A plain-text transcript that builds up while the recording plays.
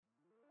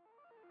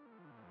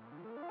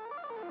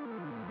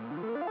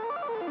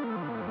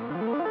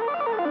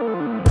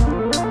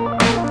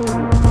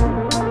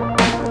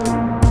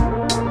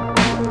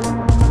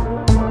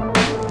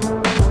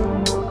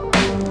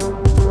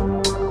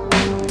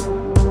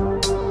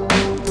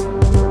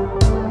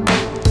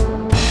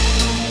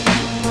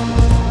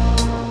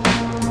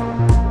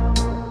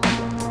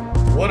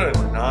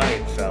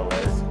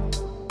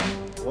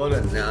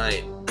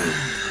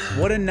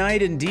what a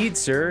night indeed,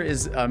 sir.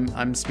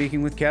 I'm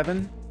speaking with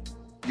Kevin?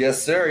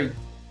 Yes, sir.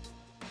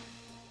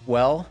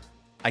 Well,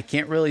 I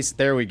can't really...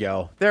 There we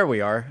go. There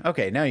we are.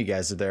 Okay, now you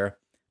guys are there.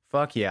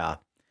 Fuck yeah.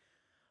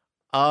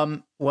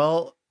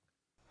 Well,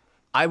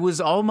 I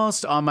was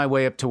almost on my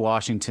way up to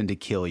Washington to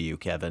kill you,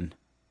 Kevin.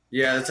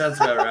 Yeah, that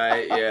sounds about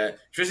right. Yeah,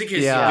 just in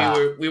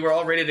case we were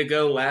all ready to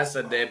go last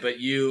Sunday, but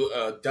you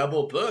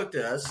double booked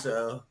us.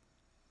 So,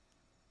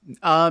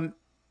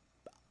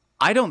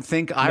 I don't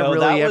think I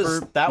really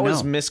ever. That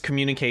was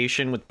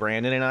miscommunication with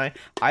Brandon and I.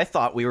 I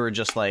thought we were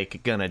just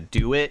like gonna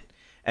do it,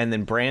 and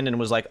then Brandon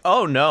was like,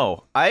 "Oh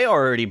no, I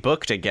already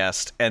booked a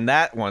guest, and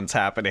that one's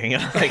happening."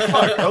 And I'm like,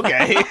 "Fuck,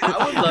 okay."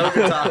 I would love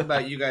to talk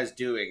about you guys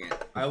doing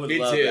it. I would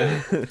love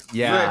that.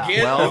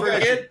 Yeah,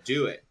 forget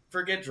do it.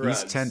 Forget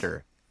drugs. He's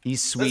tender.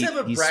 He's sweet. Let's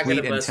have a He's bracket sweet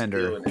of and us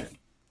tender. doing it.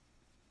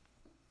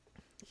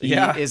 He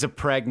is a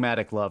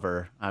pragmatic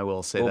lover. I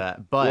will say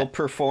that. But we'll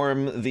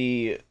perform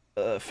the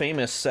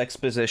famous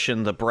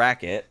exposition, the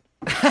bracket.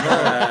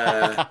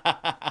 I'm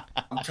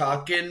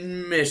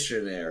talking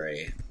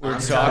missionary. We're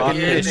talking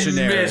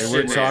missionary.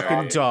 We're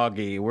talking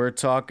doggy. We're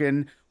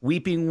talking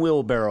weeping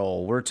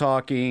wheelbarrow. We're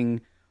talking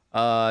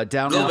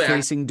downward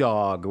facing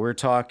dog. We're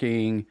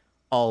talking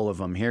all of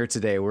them here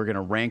today. We're going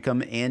to rank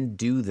them and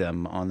do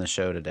them on the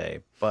show today.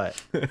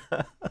 But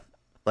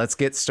let's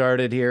get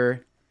started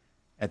here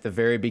at the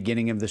very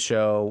beginning of the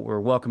show. We're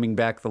welcoming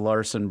back the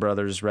Larson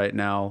brothers right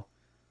now.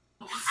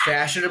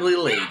 Fashionably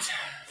late.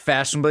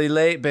 Fashionably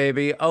late,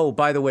 baby. Oh,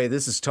 by the way,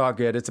 this is Talk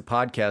Good. It's a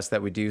podcast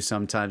that we do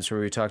sometimes where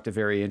we talk to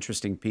very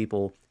interesting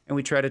people and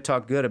we try to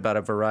talk good about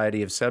a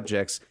variety of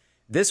subjects.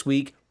 This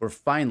week, we're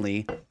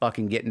finally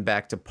fucking getting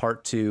back to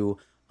part 2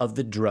 of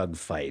the drug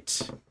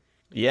fight.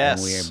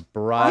 Yes. And we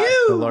brought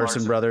the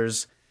Larson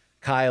brothers,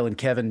 Kyle and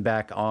Kevin,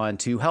 back on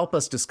to help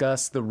us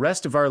discuss the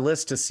rest of our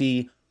list to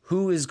see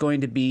who is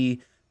going to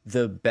be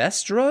the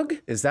best drug.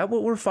 Is that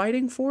what we're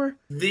fighting for?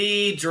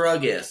 The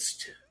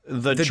druggist.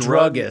 The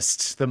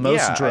druggist. The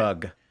most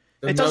drug.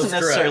 It doesn't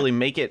necessarily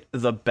make it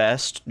the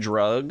best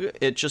drug.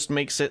 It just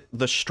makes it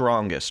the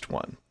strongest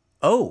one.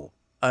 Oh,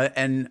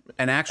 an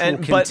actual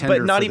contender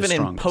but not for even the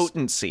in strongest.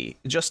 potency,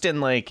 just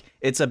in like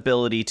its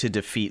ability to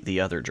defeat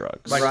the other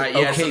drugs. Right,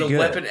 yeah, okay, so the good.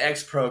 Weapon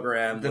X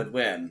program would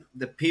win.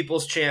 The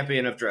people's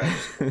champion of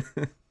drugs.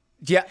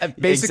 Yeah,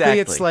 basically Exactly.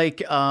 it's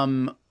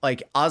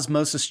like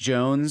Osmosis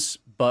Jones,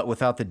 but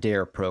without the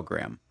DARE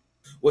program.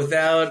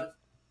 Without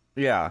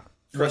Yeah.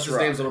 what's his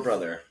name's little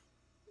brother.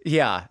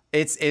 Yeah,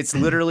 it's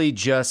literally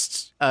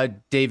just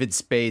David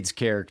Spade's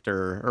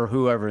character, or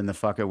whoever in the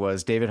fuck it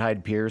was, David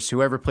Hyde Pierce,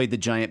 whoever played the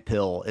giant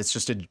pill. It's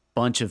just a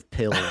bunch of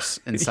pills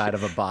inside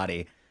of a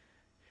body.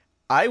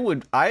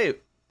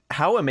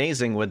 How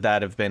amazing would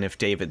that have been if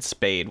David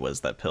Spade was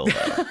that pill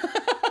though?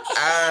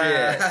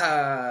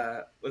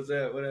 What's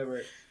that?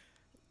 Whatever.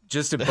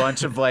 Just a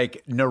bunch of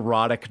like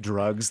neurotic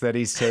drugs that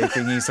he's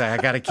taking. He's like,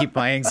 I got to keep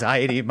my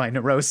anxiety, my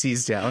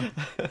neuroses down.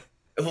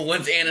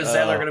 When's Ann and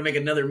Sandler going to make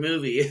another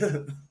movie?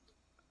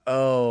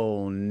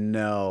 Oh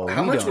no!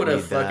 How we much don't would a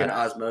need that. fucking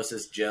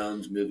Osmosis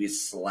Jones movie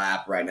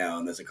slap right now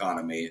in this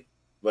economy?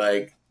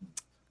 Like,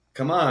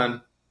 come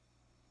on.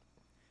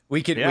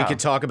 We could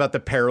talk about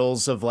the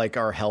perils of like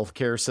our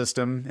healthcare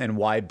system and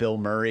why Bill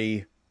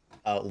Murray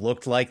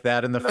looked like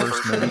that in the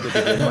first movie to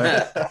begin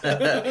with.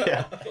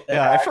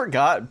 Yeah, I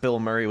forgot Bill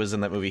Murray was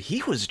in that movie.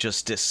 He was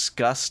just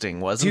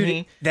disgusting, wasn't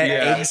he? That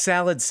egg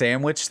salad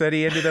sandwich that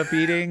he ended up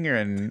eating,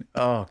 and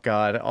oh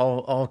god,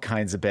 all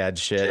kinds of bad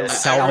shit.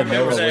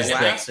 Salmonella was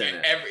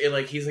that.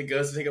 Like he's like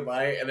goes to take a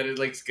bite, and then it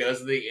like goes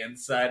to the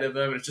inside of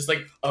him, and it's just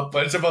like a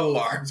bunch of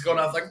alarms going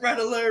off, like red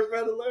alert,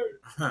 red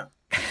alert.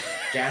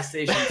 Gas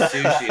station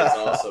sushi is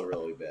also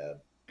really bad.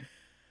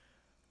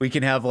 We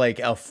can have like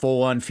a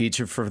full-on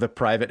feature for the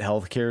private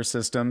healthcare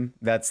system.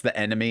 That's the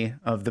enemy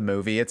of the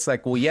movie. It's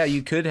like, well, yeah,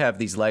 you could have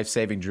these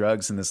life-saving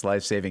drugs and this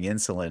life-saving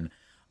insulin,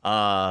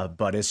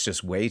 but it's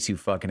just way too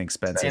fucking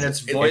expensive. And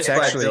it's voiced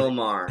by Bill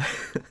Maher.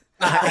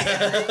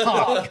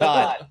 Oh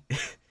god.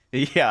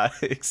 Yeah,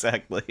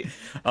 exactly.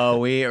 Oh,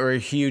 we are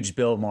huge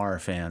Bill Maher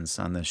fans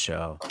on this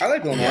show. I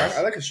like Bill Maher.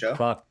 I like his show.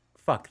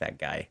 Fuck that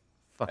guy.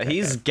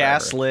 He's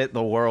gaslit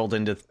the world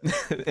into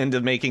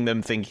making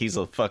them think he's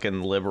a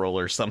fucking liberal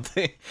or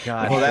something.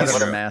 God, Well, that's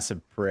that's a true.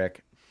 massive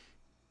prick.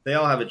 They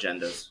all have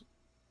agendas.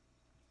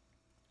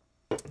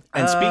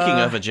 And speaking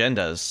of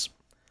agendas,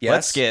 yes?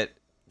 let's get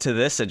to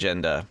this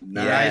agenda.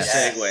 Nice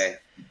Yes. segue.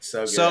 So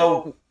good.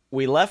 So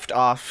we left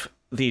off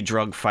the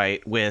drug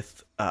fight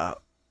with a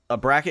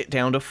bracket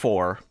down to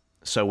 4.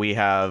 So we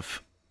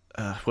have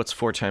what's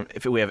 4 times?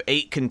 If we have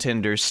 8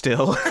 contenders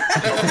still.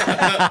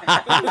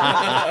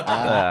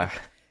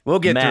 We'll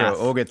get Math.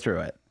 through it. We'll get through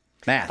it.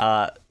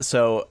 Math.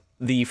 So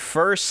the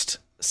first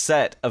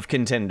set of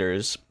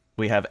contenders,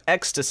 we have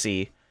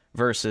ecstasy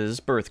versus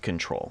birth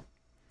control.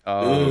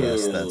 Oh,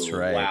 yes, that's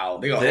right. Wow,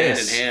 they go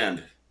This- hand in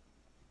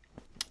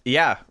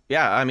hand.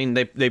 Yeah. I mean,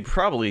 they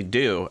probably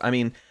do. I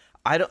mean,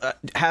 I don't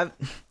have.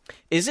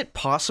 Is it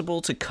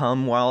possible to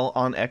come while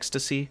on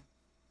ecstasy?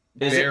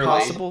 Is Barely. it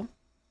possible?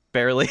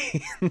 Barely.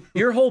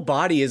 Your whole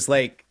body is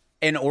like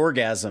an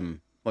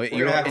orgasm Well,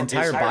 your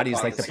entire body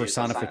is like the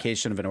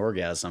personification of an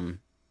orgasm.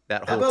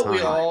 That whole time. How about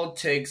we all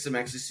take some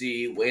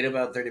ecstasy, wait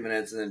about 30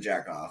 minutes, and then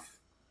jack off?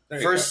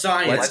 For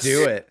science. Let's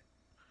do it.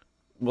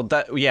 Well,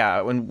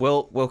 and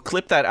we'll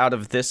clip that out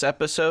of this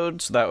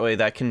episode, so that way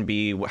that can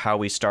be how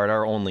we start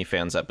our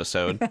OnlyFans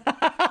episode.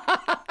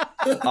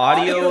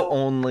 Audio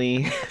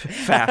only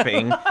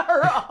fapping.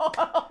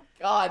 Oh,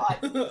 God.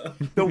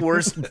 The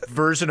worst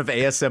version of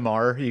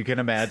ASMR you can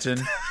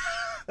imagine.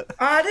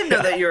 I didn't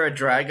know that you're a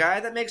dry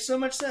guy. That makes so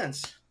much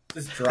sense.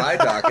 This dry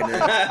docking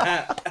it.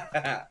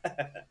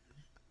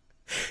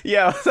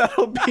 Yeah,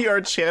 that'll be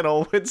our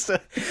channel. It's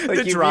like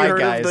the Dry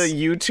Guys. Of the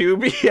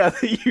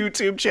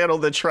YouTube channel,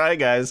 The Try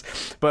Guys.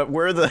 But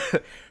we're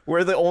the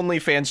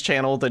OnlyFans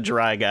channel, The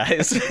Dry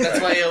Guys. That's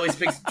why he always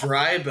picks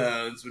dry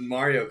bones with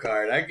Mario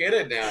Kart. I get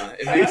it now.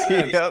 It makes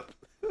sense. Yep.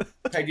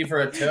 Pegged you for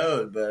a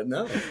toad, but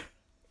no.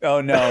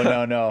 Oh,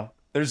 no.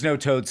 There's no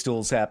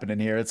toadstools happening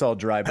here. It's all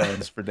dry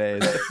bones for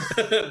days.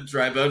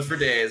 Dry bones for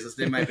days. That's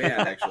the name of my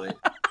band, actually.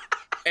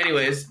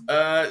 Anyways,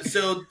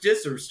 so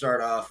just to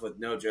start off with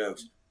no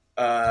jokes,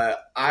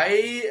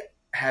 I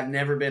have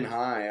never been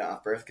high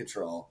off birth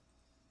control,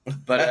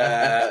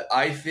 but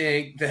I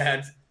think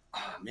that,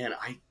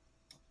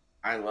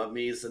 I love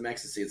me some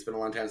ecstasy. It's been a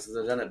long time since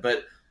I've done it,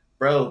 but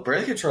bro,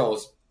 birth control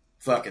is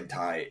fucking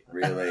tight,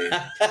 really.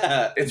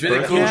 It's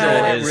really cool.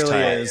 Yeah, it really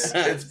is.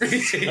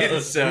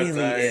 It's so really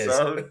tight. is.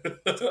 So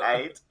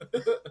tight.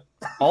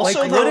 Also,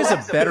 like, what is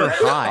a better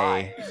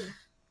high?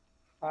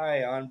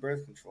 High on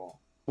birth control.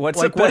 What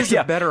is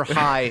a better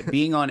high?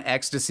 Being on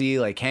ecstasy,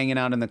 like hanging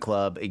out in the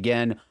club.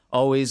 Again,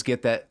 always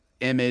get that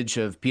image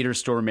of Peter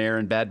Stormare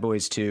in Bad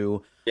Boys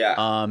 2.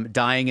 Yeah.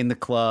 Dying in the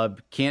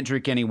club, can't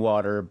drink any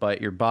water,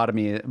 but your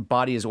body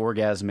is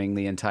orgasming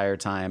the entire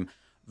time.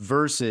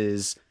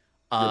 Versus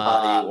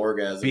body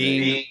orgasm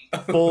being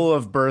full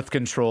of birth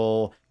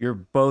control. You're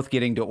both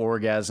getting to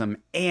orgasm,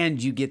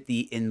 and you get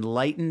the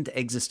enlightened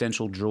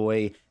existential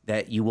joy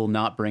that you will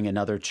not bring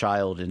another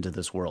child into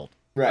this world.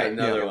 Right,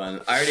 another one.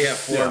 I already have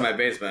 4 in my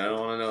basement. I don't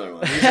want another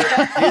one.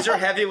 These are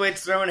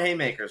heavyweights throwing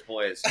haymakers,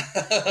 boys.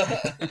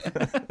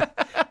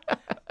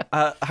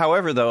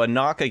 However, though, a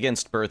knock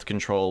against birth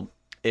control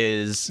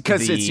is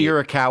because you're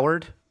a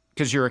coward.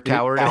 Because you're a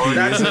coward.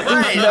 That's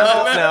right.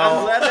 No.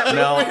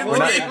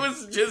 I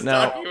was just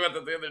talking about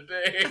that the other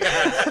day.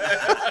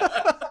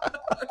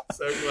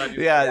 So glad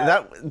you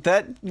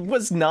that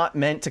was not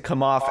meant to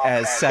come off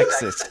as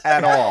sexist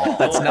at all.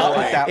 That's not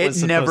what that was supposed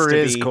to be. It never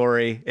is,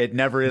 Corey. It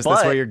never is.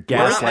 That's why you're gaslighting.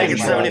 We're not making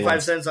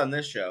 75 cents on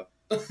this show.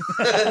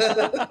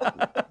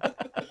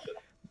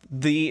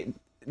 The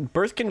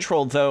birth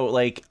control, though,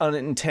 like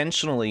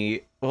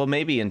unintentionally, well,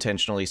 maybe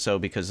intentionally so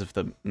because of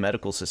the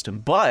medical system,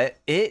 but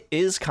it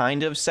is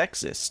kind of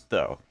sexist,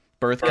 though.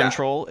 Birth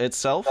control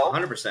itself,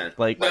 100%.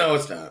 Like, no,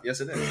 it's not.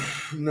 Yes, it is.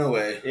 No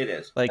way, it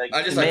is. Like,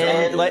 I just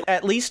like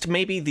at least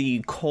maybe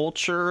the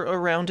culture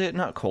around it,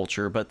 not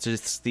culture, but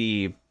just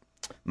the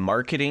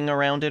marketing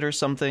around it or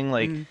something.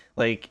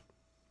 Like,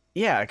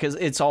 yeah, because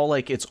it's all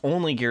like it's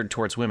only geared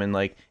towards women.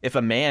 Like, if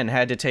a man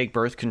had to take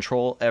birth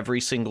control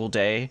every single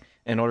day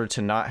in order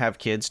to not have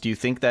kids, do you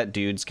think that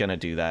dude's gonna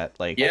do that?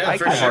 Like, yeah, I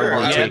for could sure.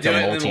 hardly take do a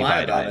it and then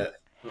lie about multivitamin. it.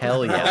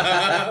 Hell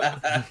yeah.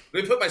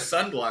 Let me put my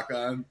sunblock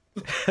on.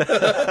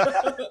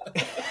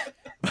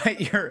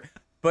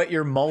 But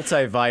your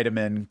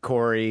multivitamin,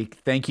 Corey,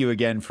 thank you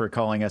again for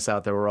calling us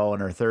out that we're all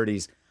in our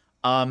 30s.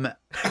 You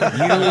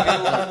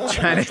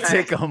trying to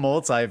take a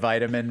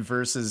multivitamin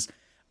versus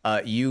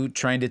you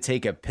trying to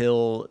take a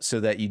pill so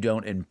that you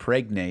don't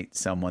impregnate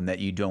someone that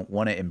you don't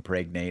want to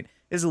impregnate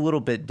is a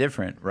little bit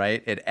different,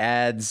 right? It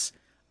adds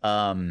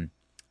a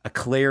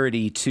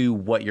clarity to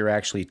what you're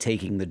actually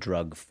taking the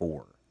drug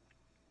for.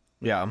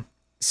 Yeah.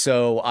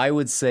 So I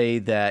would say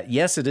that,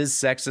 yes, it is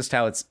sexist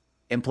how it's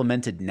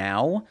implemented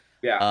now.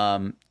 Yeah.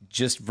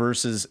 Just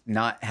versus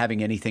not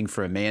having anything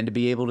for a man to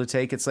be able to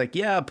take. It's like,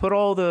 yeah, put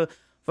all the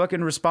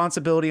fucking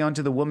responsibility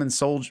onto the woman's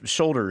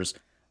shoulders.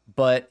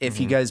 But if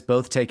you guys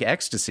both take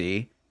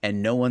ecstasy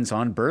and no one's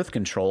on birth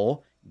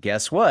control,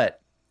 guess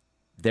what?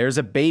 There's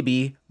a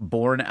baby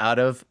born out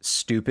of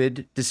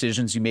stupid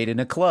decisions you made in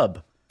a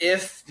club.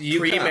 If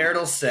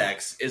premarital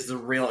sex is the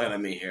real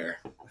enemy here.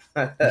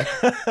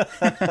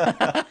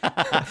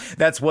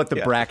 That's what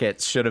the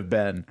brackets should have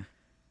been.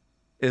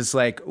 Is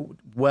like,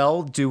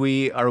 well,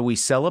 are we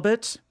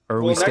celibate or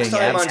are we staying next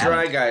time abstinent? on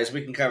Dry Guys,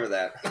 we can cover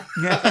that.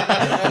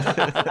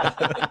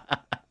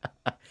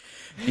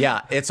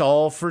 Yeah, it's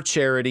all for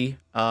charity.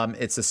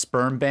 It's a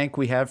sperm bank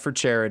we have for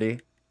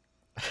charity.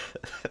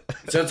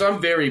 Since I'm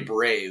very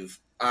brave,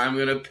 I'm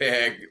gonna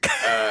pick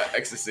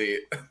ecstasy.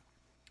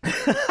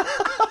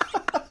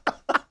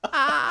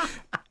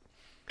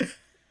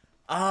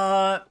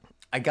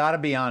 I gotta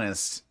be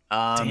honest.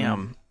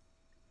 Damn.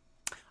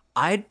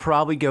 I'd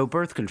probably go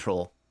birth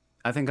control.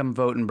 I think I'm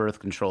voting birth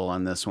control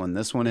on this one.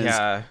 This one is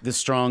the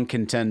strong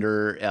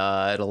contender.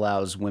 It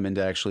allows women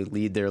to actually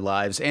lead their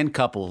lives and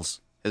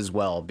couples as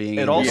well.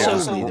 It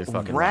also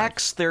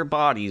racks their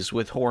bodies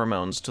with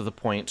hormones to the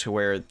point to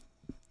where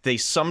they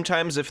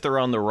sometimes, if they're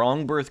on the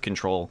wrong birth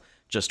control,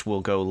 just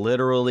will go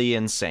literally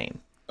insane.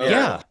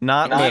 Yeah.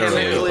 Not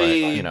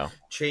literally, Chemically but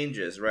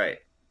changes, right?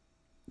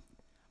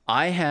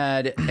 I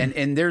had,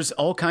 and there's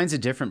all kinds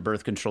of different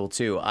birth control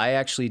too. I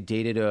actually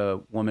dated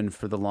a woman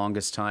for the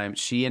longest time.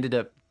 She ended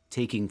up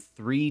taking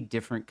 3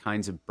 different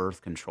kinds of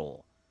birth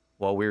control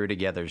while we were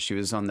together. She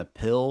was on the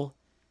pill,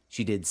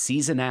 she did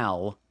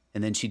Seasonal,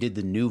 and then she did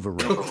the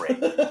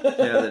NuvaRing.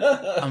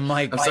 I'm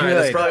like, I'm sorry,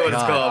 that's probably what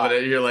it's called,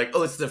 but you're like,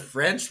 oh, it's the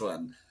French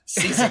one.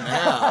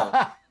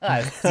 Seasonal.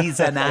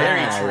 Seasonal.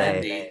 Very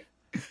trendy.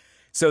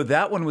 So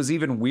that one was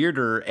even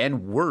weirder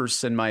and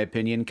worse, in my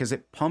opinion, because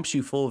it pumps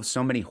you full of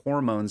so many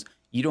hormones.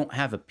 You don't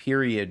have a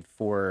period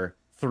for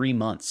 3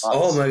 months.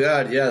 Oh my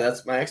God, yeah,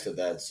 that's my ex did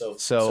that. So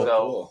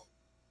cool.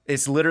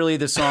 It's literally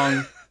the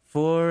song,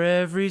 For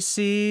Every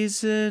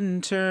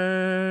Season,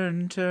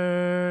 Turn.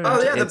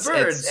 Oh yeah, the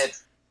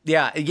birds.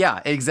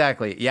 Yeah,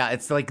 exactly. Yeah,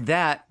 it's like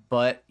that,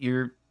 but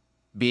you're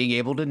being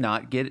able to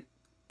not get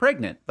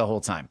pregnant the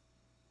whole time.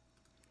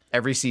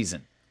 Every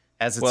season,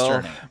 as it's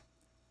turning.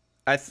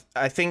 I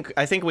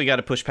think we got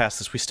to push past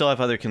this. We still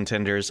have other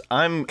contenders.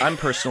 I'm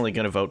personally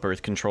going to vote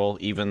birth control,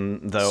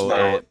 even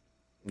though it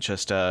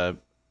just it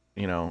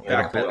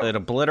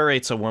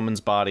obliterates a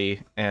woman's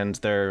body and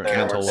their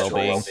mental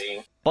well-being,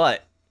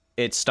 but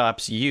it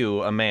stops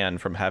you, a man,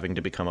 from having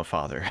to become a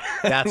father.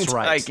 That's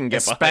right. I can get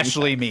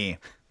especially me.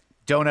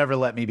 Don't ever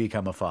let me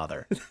become a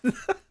father.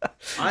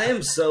 I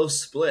am so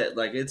split.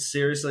 Like, it's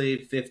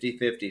seriously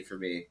 50-50 for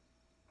me.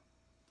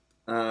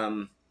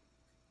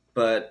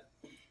 But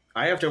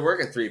I have to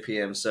work at 3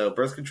 p.m., so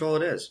birth control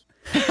it is.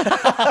 I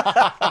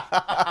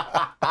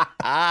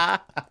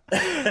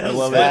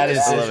love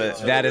it.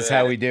 That is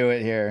how we do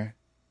it here.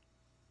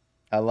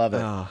 I love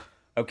it.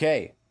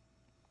 Okay,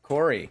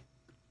 Corey,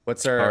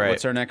 what's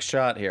our next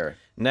shot here?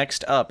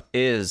 Next up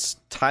is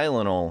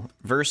Tylenol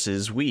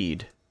versus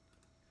weed.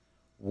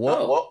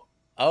 Whoa.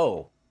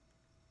 Oh.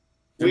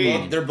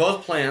 They're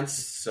both plants,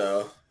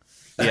 so.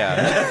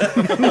 Yeah.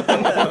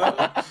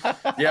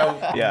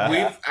 Yeah.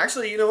 We've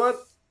actually, you know what?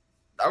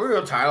 I'm gonna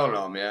go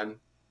Tylenol, man.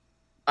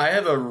 I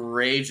have a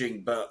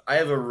raging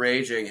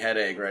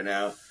headache right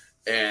now,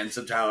 and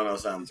some Tylenol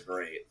sounds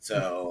great.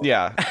 So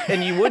yeah,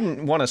 and you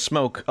wouldn't want to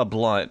smoke a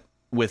blunt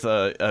with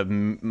a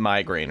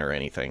migraine or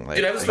anything. Like,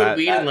 dude, I haven't smoked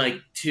weed in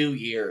like 2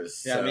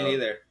 years. Yeah, so. me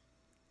neither.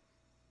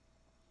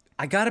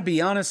 I gotta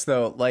be honest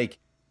though, like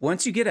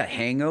once you get a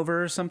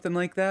hangover or something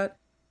like that,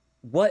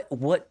 what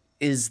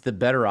is the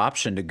better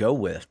option to go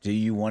with? Do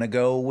you want to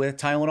go with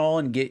Tylenol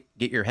and get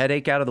your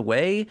headache out of the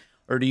way?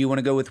 Or do you want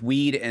to go with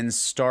weed and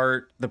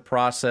start the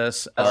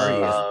process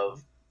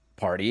of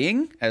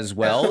partying as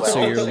well?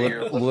 So you're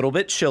a little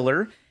bit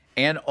chiller.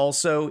 And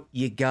also,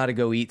 you got to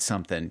go eat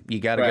something. You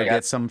got to go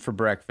get some for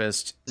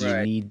breakfast. You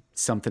need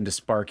something to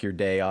spark your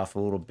day off a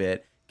little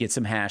bit. Get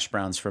some hash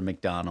browns from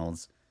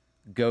McDonald's.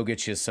 Go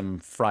get you some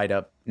fried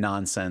up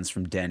nonsense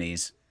from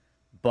Denny's.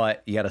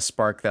 But you got to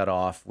spark that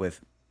off with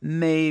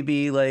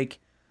maybe like,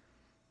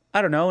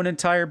 I don't know, an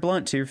entire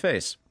blunt to your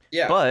face.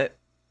 Yeah. But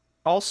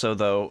also,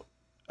 though,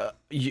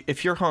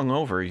 if you're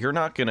hungover, you're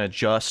not gonna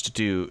just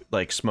do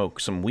like smoke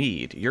some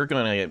weed. You're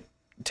gonna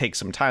take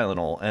some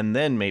Tylenol and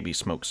then maybe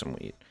smoke some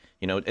weed.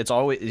 You know, it's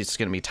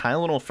gonna be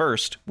Tylenol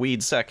first,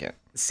 weed second.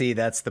 See,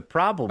 that's the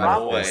problem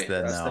with this.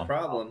 Then, that's the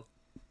problem.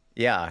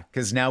 Yeah,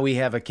 because now we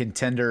have a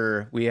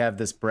contender. We have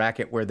this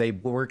bracket where they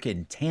work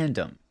in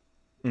tandem.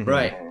 Mm-hmm.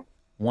 Right.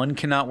 One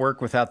cannot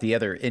work without the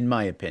other, in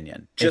my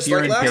opinion. Just if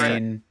you're like in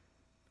pain.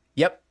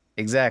 Yep,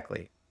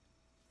 exactly.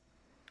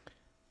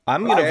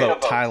 I'm gonna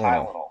vote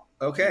Tylenol.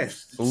 Okay.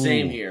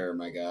 Same here,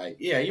 my guy.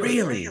 Yeah, you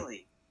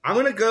really. I'm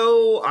gonna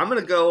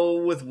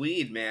go with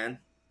weed, man.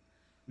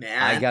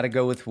 I gotta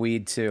go with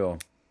weed too.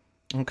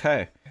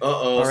 Okay.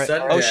 Uh-oh. Right.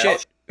 Oh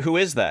shit. Who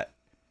is that?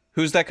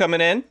 Who's that coming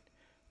in?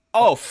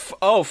 Oh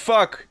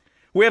fuck.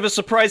 We have a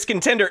surprise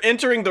contender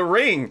entering the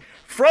ring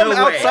from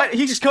outside.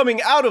 He's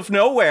coming out of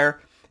nowhere.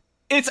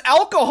 It's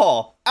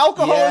alcohol.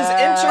 Alcohol is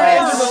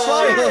entering into the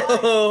fight.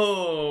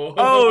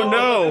 Oh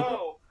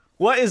no.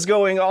 What is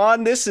going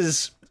on? This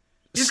is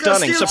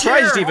stunning.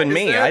 Surprised even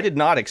me. I did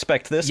not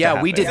expect this to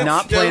happen. We did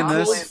not plan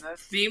this.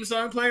 Theme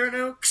song playing right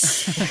now?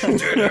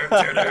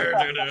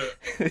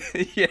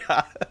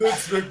 Yeah.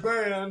 It's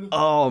McMahon.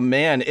 Oh,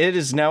 man. It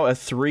is now a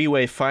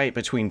 3-way fight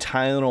between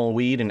Tylenol,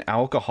 weed, and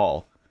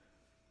alcohol.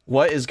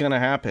 What is going to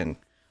happen?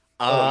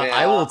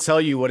 I will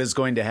tell you what is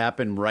going to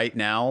happen right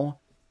now.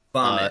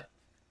 Vomit.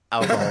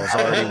 Alcohol's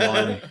already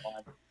won.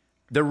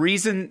 The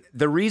reason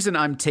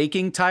I'm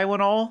taking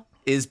Tylenol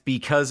is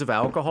because of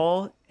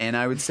alcohol, and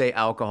I would say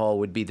alcohol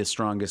would be the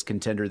strongest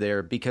contender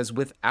there, because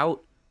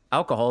without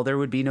alcohol, there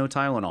would be no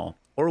Tylenol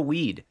or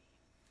weed,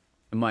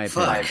 in my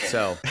opinion.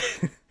 So,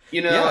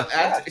 you know,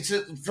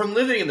 from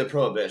living in the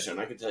Prohibition,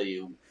 I can tell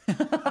you,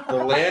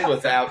 the land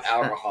without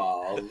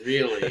alcohol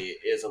really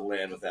is a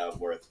land without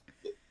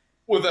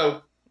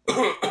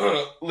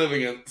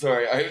living in.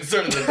 Sorry, I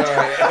started to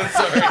die. I'm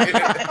sorry.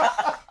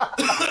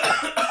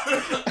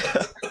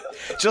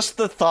 Just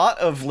the thought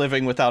of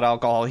living without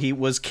alcohol, he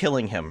was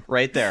killing him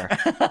right there.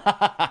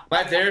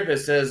 My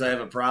therapist says I have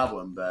a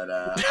problem, but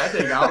I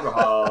think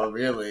alcohol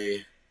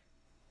really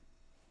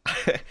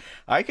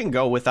I can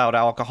go without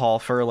alcohol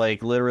for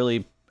like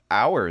literally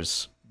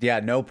hours Yeah,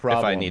 no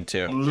problem. if I need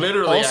to.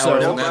 Literally Also-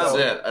 hours, No and that's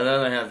problem. it. And then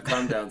I have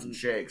come downs and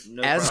shakes.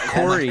 No As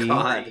problem.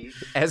 Corey,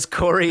 as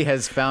Corey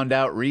has found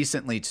out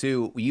recently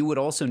too, you would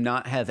also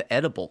not have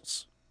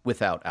edibles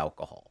without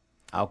alcohol.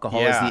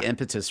 Alcohol Yeah. is the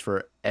impetus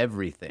for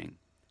everything.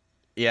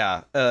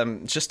 Yeah,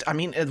 just I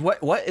mean,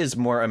 what is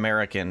more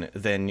American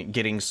than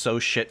getting so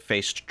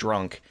shit-faced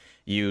drunk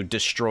you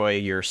destroy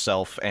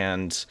yourself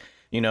and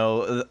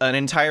an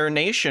entire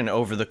nation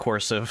over the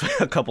course of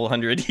a couple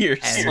hundred years?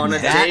 And On a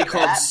that- day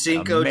called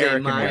Cinco de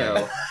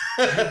American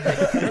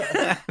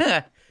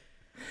Mayo.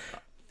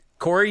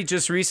 Corey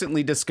just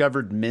recently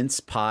discovered mince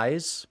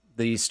pies.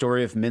 The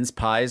story of mince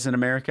pies in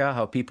America,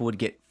 how people would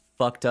get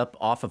fucked up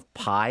off of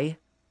pie.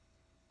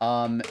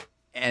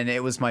 And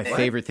it was my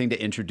favorite thing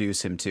to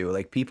introduce him to.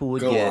 Like people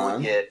would Go get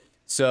on.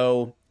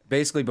 so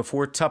basically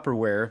before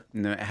Tupperware,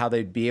 how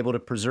they'd be able to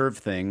preserve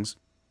things.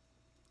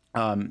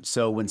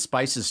 So when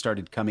spices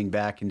started coming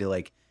back into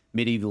like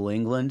medieval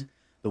England,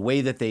 the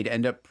way that they'd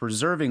end up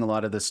preserving a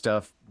lot of the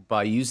stuff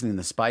by using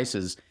the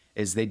spices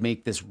is they'd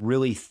make this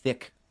really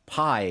thick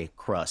pie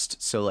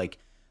crust. So like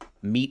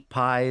meat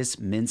pies,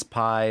 mince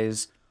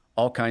pies,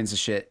 all kinds of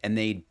shit. And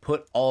they'd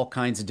put all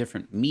kinds of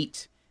different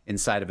meat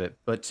inside of it.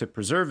 But to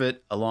preserve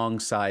it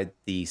alongside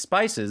the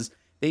spices,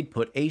 they'd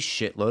put a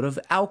shitload of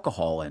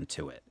alcohol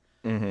into it.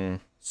 Mm-hmm.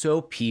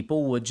 So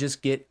people would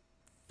just get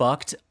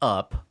fucked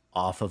up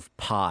off of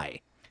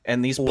pie.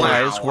 And these Wow.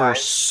 pies were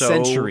so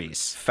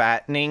Centuries.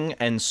 fattening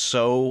and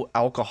so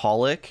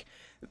alcoholic.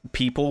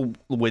 People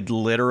would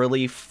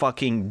literally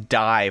fucking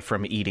die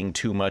from eating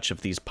too much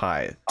of these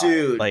pies.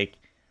 Dude. Like,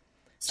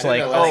 it's Said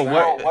like, that last oh,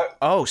 night. what?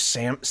 Oh,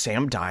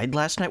 Sam died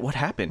last night. What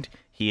happened?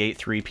 He ate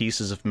 3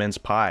 pieces of mince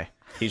pie.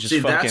 He just See,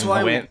 fucking that's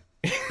why went.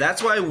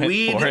 That's why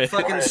weed for it.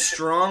 fucking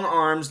strong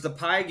arms the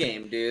pie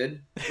game,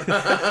 dude. You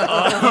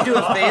do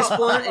a face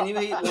blunt and you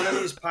eat one of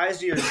these pies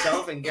to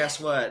yourself, and guess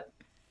what?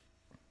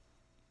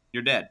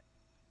 You're dead.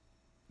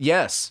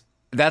 Yes.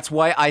 That's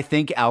why I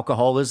think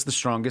alcohol is the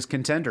strongest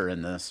contender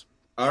in this.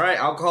 All right,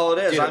 alcohol it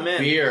is. Dude, I'm in.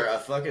 beer, a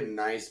fucking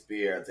nice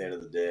beer at the end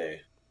of the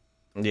day.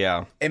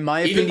 Yeah. In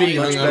my Even opinion, being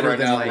much hungover better right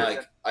than now,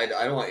 like I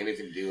don't want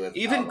anything to do with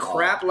Even alcohol.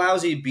 crap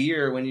lousy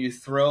beer, when you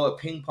throw a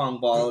ping pong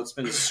ball that's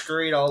been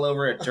scurried all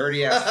over a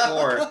dirty ass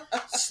floor,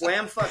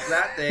 slam fuck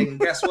that thing, and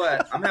guess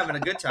what? I'm having a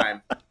good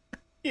time.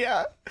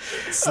 Yeah.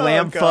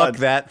 slam Oh, fuck God.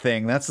 that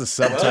thing. That's the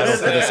subtitle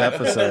for this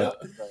episode.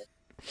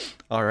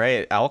 All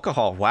right,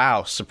 alcohol.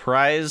 Wow,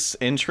 surprise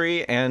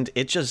entry, and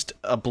it just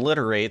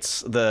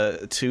obliterates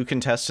the 2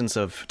 contestants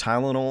of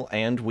Tylenol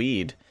and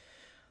weed.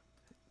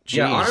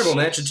 Yeah, Jeez. honorable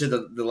mention to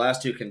the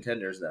last 2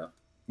 contenders, though.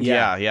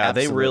 Yeah,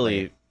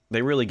 absolutely.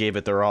 they really gave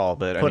it their all,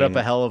 but Put I up mean,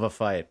 a hell of a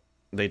fight.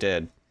 they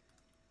did.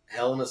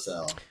 Hell in a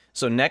cell.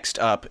 So next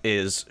up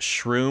is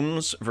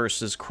Shrooms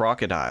versus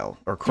Crocodile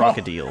or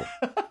Crocodile.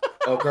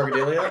 Oh,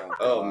 Crocodilia?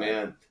 Oh,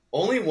 man.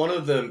 Only one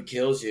of them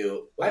kills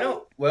you. I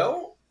don't...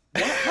 Well...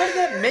 How did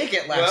that make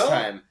it last Well,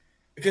 time?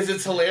 Because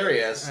it's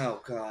hilarious.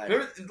 Oh, God.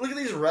 Remember, look at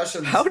these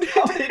Russians How did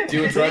it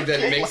do a drug that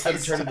make makes them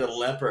turn into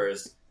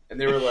lepers. And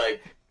they were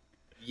like,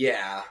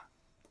 yeah.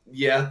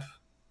 Yep.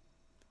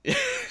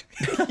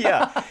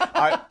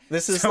 Yeah,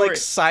 this is Sorry. like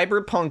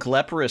cyberpunk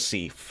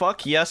leprosy.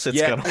 Fuck yes, it's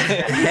gonna win.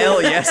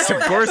 Hell yes,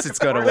 of course it's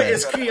gonna Wait, win.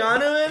 is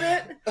Keanu in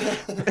it?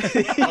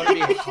 I want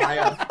to be high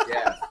off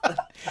death.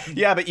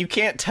 Yeah, but you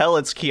can't tell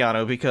it's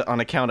Keanu because on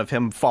account of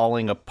him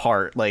falling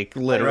apart, like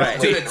literally.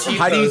 Right. Doing a T-pose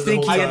How do you the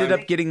think whole he ended time.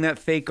 up getting that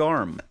fake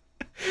arm?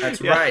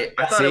 That's right.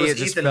 I thought See, it was it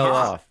just Ethan fell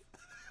Hawke.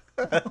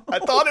 off. I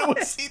thought it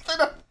was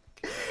Ethan.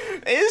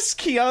 Is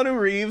Keanu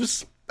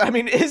Reeves? I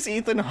mean, is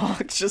Ethan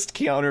Hawke just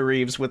Keanu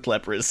Reeves with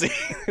leprosy?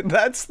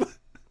 That's the...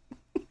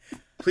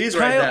 Please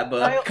write that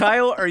book.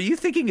 Kyle, are you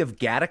thinking of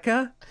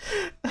Gattaca?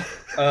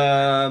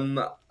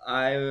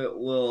 I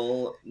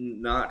will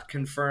not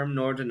confirm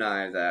nor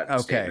deny that.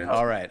 Okay, statement.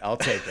 all right, I'll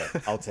take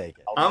it. I'll take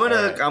it. I'm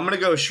gonna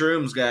go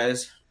shrooms,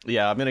 guys.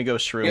 Yeah, I'm gonna go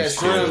Shrooms. Yeah,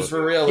 shrooms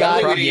for real.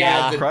 God, That lady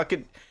yeah. had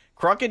the-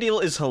 Crocodile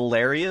is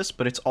hilarious,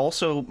 but it's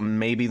also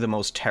maybe the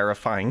most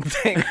terrifying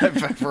thing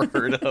I've ever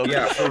heard of.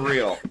 Yeah, for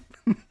real.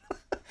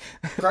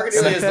 Crocodile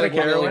is like Synthetic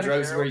one of the only heroin?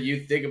 drugs where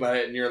you think about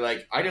it and you're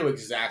like, I know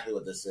exactly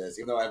what this is,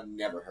 even though I've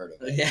never heard of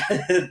it.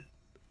 Yeah.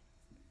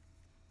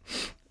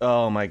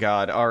 Oh my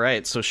god. All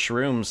right, so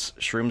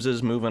Shrooms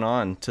is moving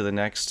on to the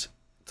next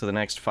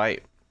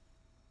fight.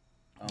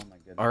 Oh my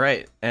goodness. All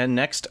right, and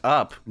next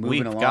up Moving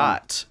we've along.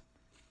 got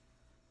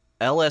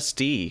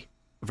LSD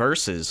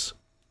versus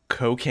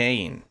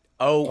cocaine.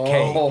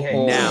 Okay,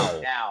 Oh.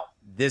 now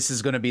this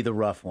is going to be the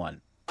rough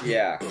one.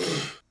 Yeah,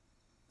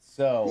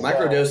 So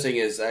Microdosing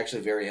is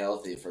actually very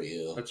healthy for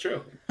you. that's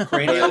true.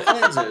 Cranial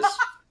cleanses.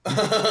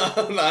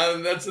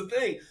 That's the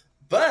thing.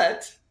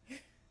 But,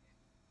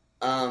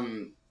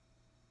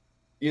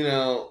 you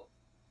know,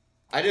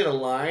 I did a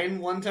line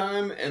one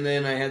time, and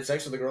then I had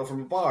sex with a girl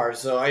from a bar,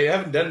 so I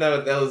haven't done that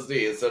with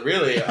LSD. So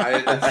really,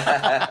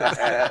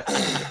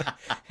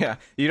 Yeah,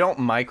 you don't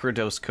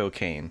microdose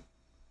cocaine.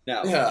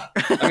 No, yeah.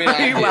 I mean, I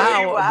did.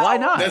 wow, why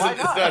not? It's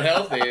not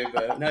healthy,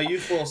 but no, you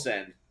full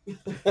send.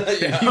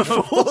 Yeah.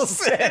 Full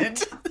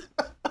send.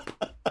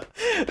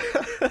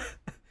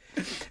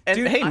 And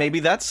Dude, hey,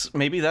 maybe that's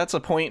a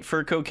point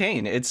for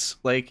cocaine. It's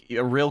like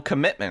a real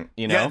commitment,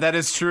 you know? Yeah, that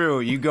is true.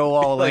 You go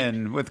all Like,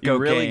 in with you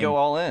cocaine. really go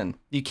all in.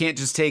 You can't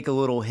just take a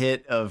little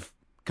hit of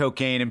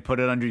cocaine and put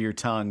it under your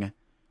tongue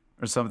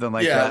or something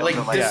like Yeah, that. like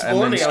this and then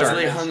morning I was start.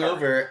 really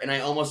hungover and I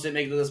almost didn't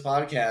make it to this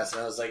podcast.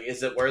 And I was like,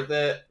 is it worth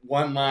it?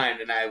 One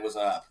line and I was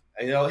up.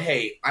 I know,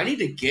 hey, I need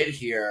to get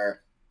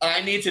here.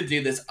 I need to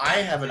do this. I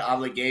have an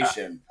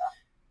obligation.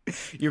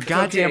 You're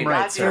goddamn Cocaine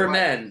right, for sir.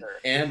 men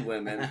and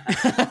women.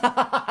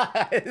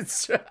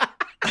 It's-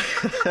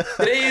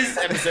 Today's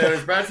episode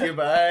is brought to you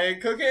by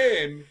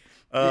cocaine.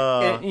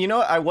 And, you know,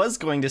 I was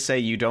going to say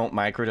you don't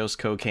microdose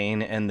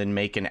cocaine and then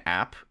make an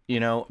app, you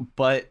know,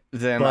 but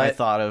then I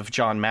thought of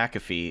John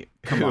McAfee,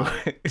 who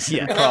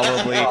Yeah.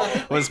 probably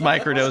was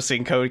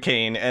microdosing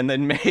cocaine and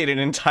then made an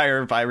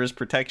entire virus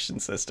protection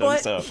system. But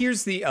So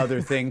here's the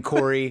other thing,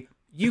 Corey.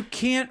 You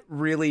can't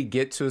really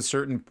get to a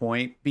certain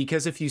point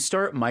because if you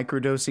start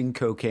microdosing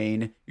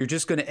cocaine, you're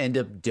just going to end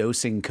up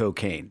dosing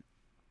cocaine.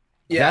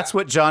 Yeah. That's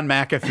what John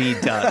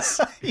McAfee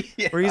does.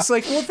 Where he's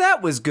like, well,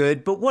 that was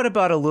good, but what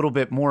about a little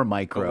bit more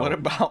micro? what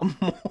about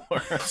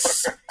more?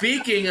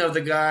 Speaking of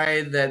the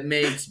guy that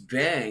makes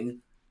Bang,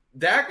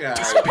 that guy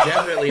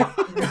definitely.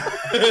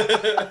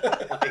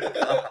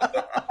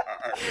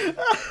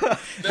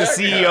 The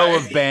CEO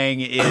of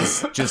Bang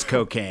is just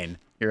cocaine.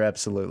 You're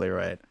absolutely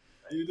right.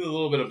 You did a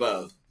little bit of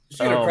both.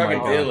 She had Oh a my fucking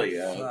God. Billy.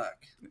 Fuck.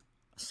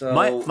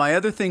 So My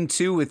other thing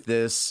too with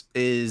this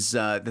is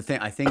the thing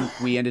I think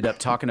we ended up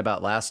talking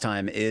about last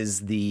time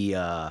is the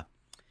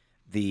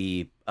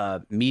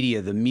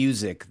media, the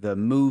music, the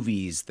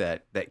movies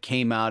that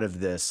came out of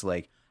this.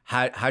 Like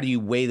how do you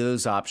weigh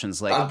those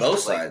options? Like On both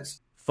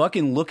sides.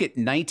 fucking look at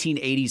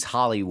 1980s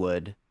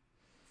Hollywood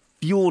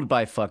fueled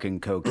by fucking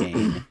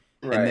cocaine.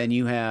 Right. And then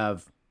you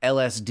have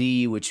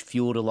LSD, which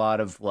fueled a lot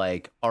of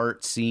like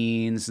art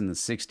scenes in the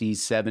 60s,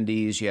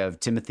 70s. You have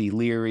Timothy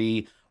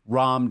Leary,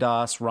 Ram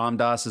Dass. Ram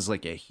Dass is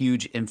like a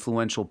huge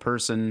influential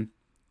person.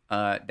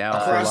 Now for a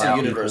Across lot the of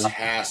Universe people.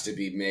 has to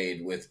be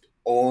made with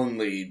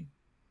only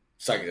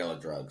psychedelic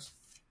drugs.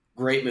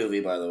 Great movie,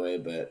 by the way,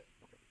 but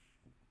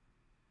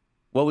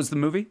What was the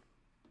movie?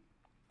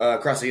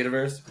 Across the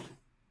Universe.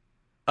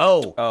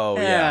 Oh,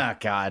 yeah.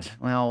 God.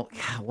 Well,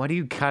 why do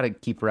you gotta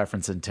keep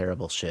referencing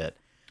terrible shit?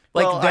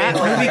 Like Well, that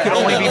movie could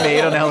only be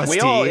made on LSD. We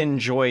all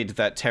enjoyed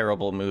that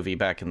terrible movie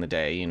back in the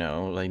day, you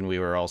know, like we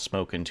were all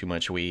smoking too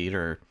much weed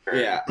or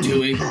Yeah,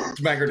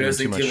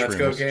 microdosing Too too much much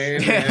shrooms.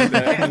 cocaine.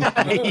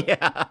 And,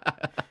 Yeah.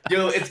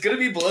 yo, it's gonna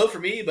be blow for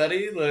me,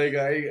 buddy. Like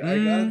I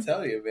gotta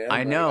tell you, man. I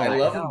Like, know. I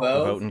love them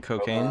both. voting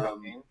cocaine.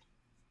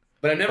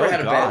 But I've never Oh, had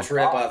a God. bad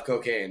trip off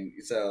cocaine.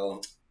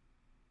 So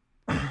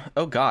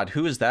Oh God,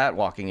 who is that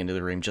walking into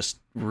the ring?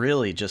 Just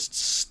really just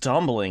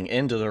stumbling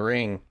into the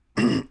ring.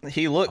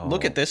 He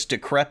look at this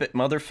decrepit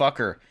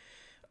motherfucker.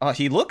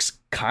 He looks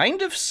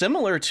kind of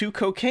similar to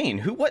cocaine.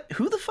 Who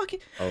the fuck?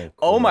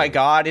 Oh my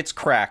God, it's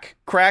Crack.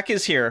 Crack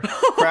is here.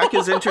 Crack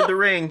has entered the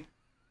ring.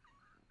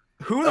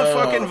 Who the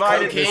fuck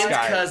invited this Cocaine's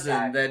guy?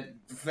 cousin that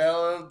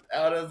fell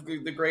out of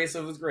the grace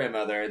of his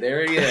grandmother.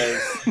 There he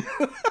is.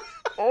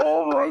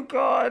 Oh my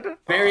God.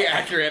 Very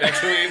accurate,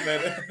 actually.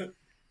 But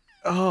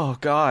Oh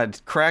God,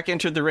 Crack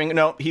entered the ring.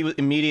 No, he was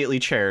immediately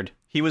chaired.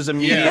 He was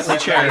immediately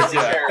chaired.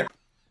 Yeah,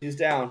 he's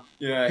down.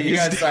 yeah, he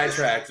He's- got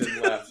sidetracked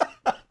and left.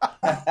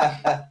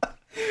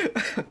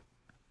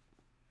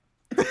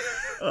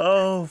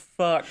 Oh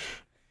fuck.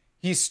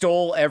 He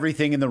stole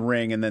everything in the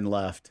ring and then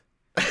left.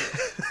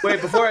 Wait,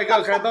 before I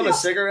go, can I bum a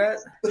cigarette?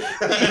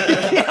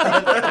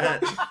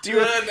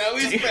 Dude, now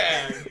he's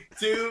back.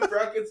 2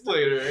 rockets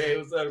later. Hey,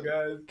 what's up,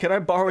 guys? Can I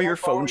borrow your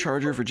phone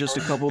charger for just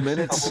a couple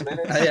minutes?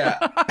 Yeah.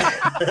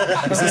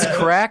 Is this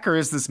crack or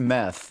is this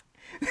meth?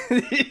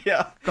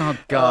 Yeah. Oh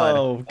God.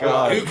 Oh Who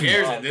God.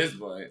 cares at this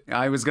point?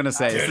 I was gonna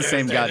say it's the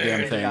same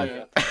goddamn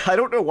thing. I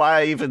don't know why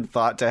I even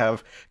thought to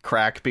have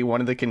Crack be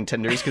one of the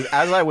contenders, because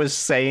as I was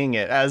saying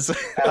it,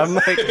 I'm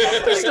like,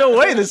 there's no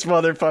way this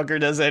motherfucker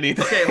does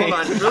anything. Okay, hold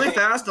on. Really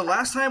fast. The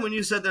last time when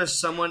you said there's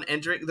someone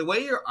entering, the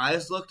way your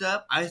eyes looked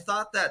up, I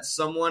thought that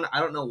someone,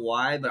 I don't know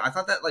why, but I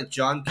thought that like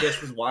John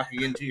Kish was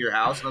walking into your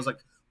house, and I was like,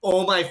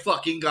 oh my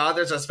fucking God,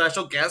 there's a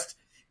special guest.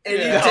 And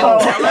you Yeah. didn't Oh,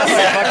 tell us I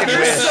that. fucking You're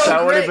wish. so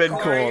That would have great, been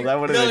Corey. cool. That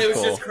would have No, been it was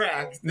cool. just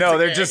crack. No,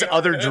 they're Okay. just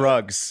other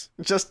drugs.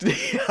 Just Not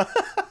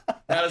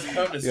as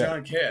potent as Yeah.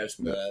 John Cash,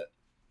 but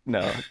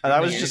no,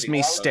 that was just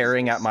me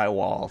staring at my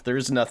wall.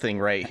 There's nothing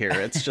right here.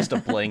 It's just a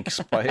blank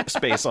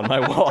space on my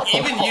wall.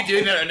 even you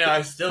doing that right now,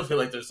 I still feel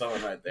like there's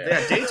someone right there.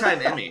 Yeah,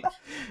 daytime Emmy.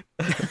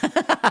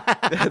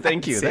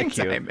 Thank you, thank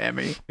you. Same time,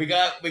 Emmy. We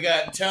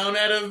got Tone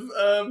out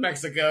of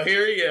Mexico.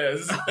 Here he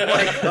is. Oh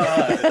my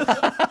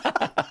God.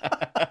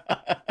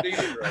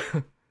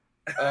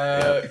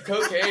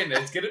 Cocaine.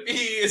 It's gonna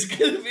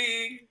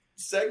be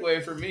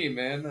segue for me,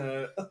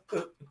 man.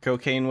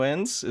 Cocaine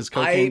wins. Is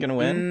cocaine gonna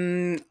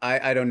win?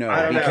 I don't know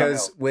I don't know.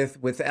 because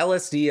with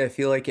LSD, I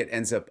feel like it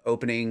ends up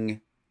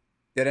opening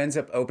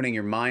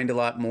your mind a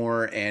lot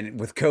more, and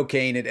with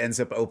cocaine, it ends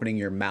up opening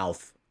your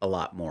mouth a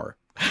lot more.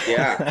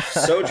 Yeah,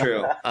 so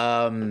true.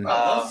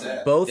 Well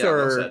said. Both Yeah, well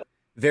are said.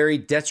 very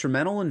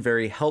detrimental and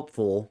very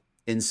helpful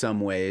in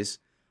some ways.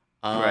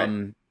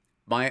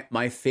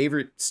 My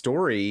favorite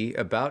story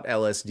about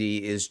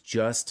LSD is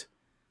just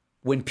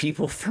when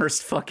people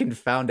first fucking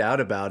found out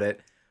about it,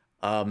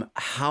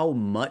 how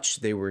much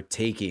they were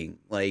taking.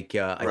 Like,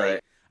 I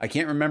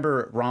can't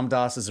remember Ram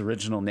Dass's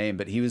original name,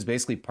 but he was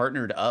basically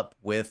partnered up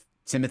with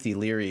Timothy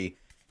Leary,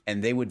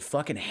 and they would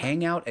fucking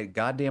hang out at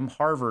goddamn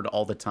Harvard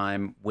all the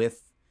time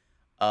with,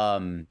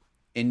 in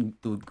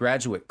the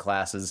graduate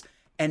classes,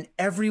 and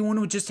everyone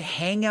would just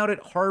hang out at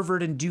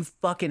Harvard and do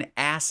fucking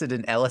acid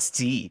and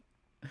LSD.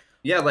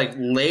 Yeah, like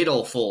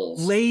ladlefuls.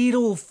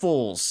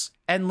 Ladlefuls.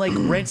 And like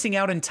renting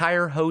out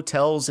entire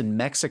hotels in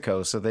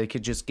Mexico so they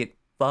could just get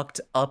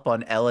fucked up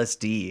on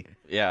LSD.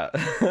 Yeah.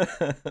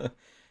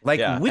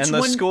 Like, yeah. which and the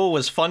one? school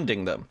was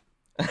funding them.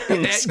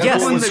 Yes,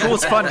 the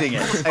school's funding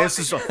it. This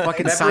is a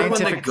fucking Remember when the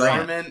scientific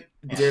grant. government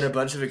did a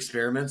bunch of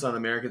experiments on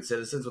American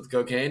citizens with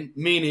cocaine?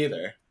 Me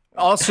neither.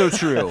 Also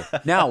true.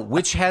 Now,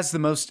 which has the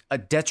most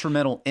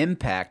detrimental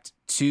impact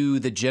to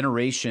the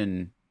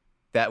generation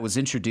that was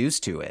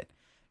introduced to it?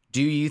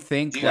 Do you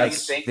think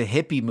the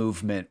hippie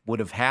movement would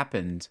have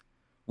happened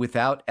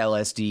without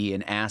LSD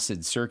and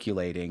acid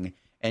circulating?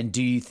 And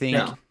do you think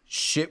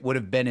shit would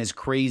have been as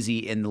crazy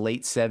in the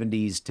late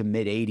 70s to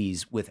mid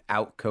 80s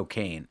without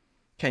cocaine?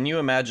 Can you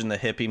imagine the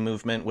hippie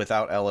movement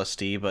without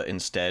LSD, but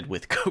instead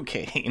with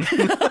cocaine?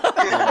 Oh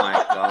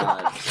my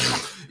god.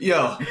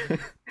 Yo,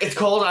 it's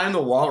called I'm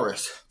the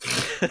Walrus.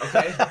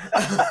 Okay?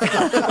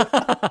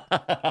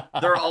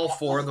 They're all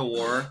for the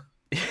war.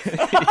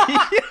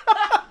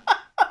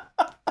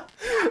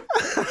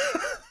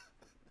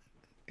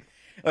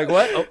 Like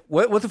what? Oh,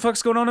 what the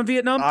fuck's going on in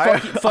Vietnam?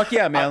 Fuck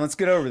yeah, man! Let's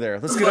get over there.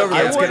 Let's get over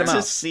there. Let's I get want them to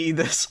out. see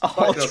this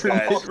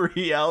alternate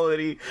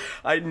reality.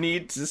 I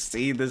need to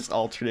see this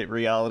alternate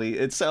reality.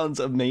 It sounds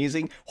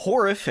amazing,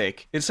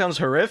 horrific. It sounds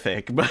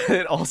horrific, but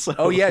it also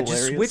hilarious.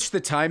 Just switch the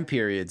time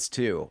periods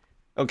too.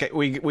 Okay,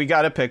 we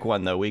got to pick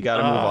one though. We got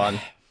to move on.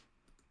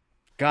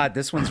 God,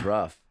 this one's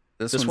rough.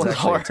 This one's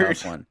actually hard. a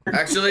tough one.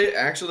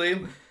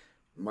 Actually,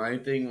 my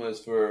thing was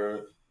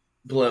for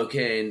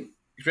Blowcane,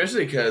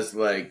 especially because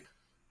like.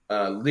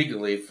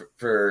 Legally,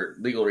 for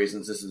legal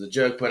reasons, this is a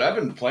joke, but I've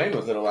been playing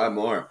with it a lot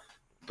more.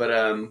 But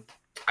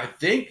I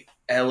think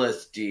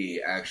LSD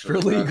actually.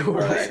 For legal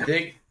reasons. I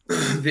think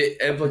the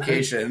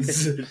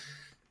implications.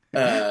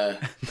 Yeah,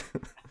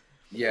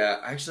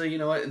 actually, you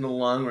know what? In the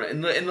long run,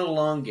 in the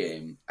long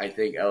game, I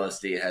think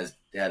LSD has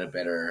had a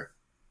better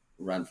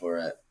run for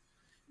it.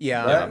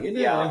 Yeah, but, you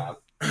know,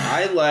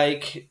 I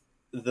like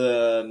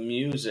the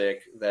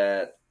music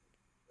that.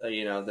 The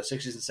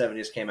 60s and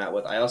 70s came out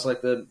with. I also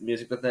like the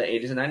music that the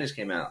 80s and 90s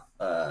came out,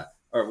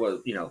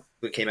 what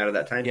came out of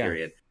that time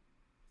period.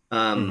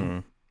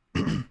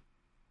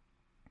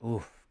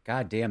 Ooh,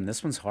 god damn,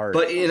 this one's hard.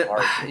 But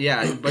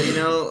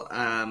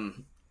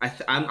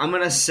I'm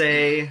gonna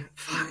say,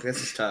 fuck,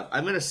 this is tough.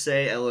 I'm gonna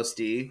say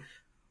LSD,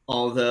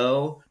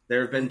 although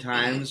there have been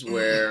times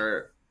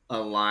where a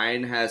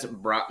line has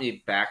brought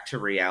me back to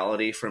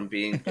reality from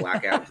being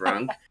blackout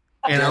drunk.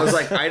 And I was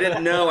like, I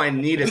didn't know I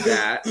needed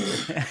that.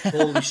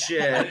 Holy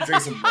shit.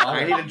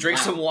 I need to drink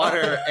some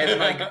water and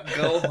like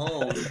go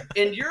home.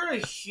 And you're a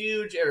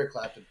huge Eric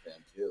Clapton fan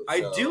too.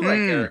 I do like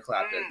Eric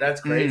Clapton.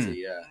 That's crazy,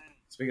 yeah.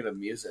 Speaking of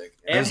music.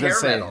 And hair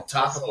metal.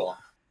 Topical.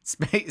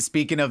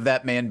 Speaking of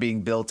that man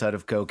being built out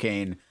of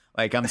cocaine,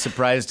 like I'm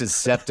surprised his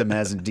septum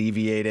hasn't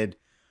deviated,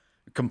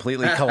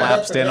 completely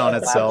collapsed in on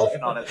itself.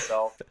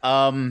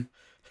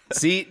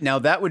 See, now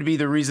that would be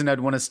the reason I'd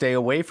want to stay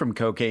away from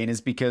cocaine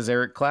is because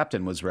Eric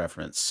Clapton was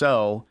referenced.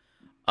 So,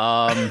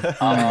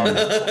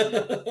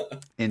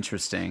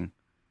 interesting.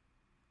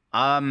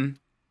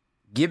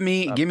 Give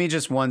me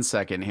just 1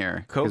 second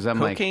here.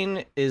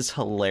 Cocaine is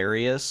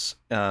hilarious,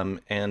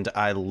 and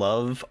I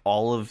love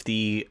all of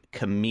the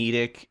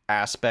comedic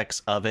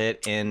aspects of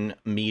it in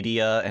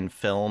media and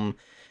film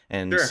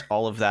and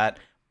all of that.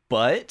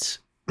 But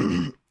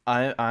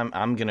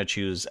I'm gonna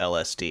choose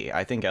LSD.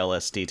 I think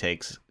LSD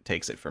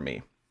takes it for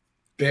me.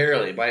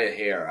 Barely by a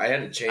hair. I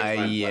had to change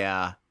my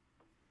yeah.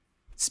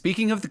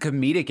 Speaking of the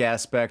comedic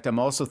aspect, I'm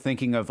also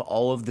thinking of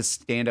all of the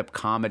stand-up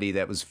comedy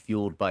that was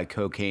fueled by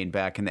cocaine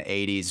back in the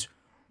 80s.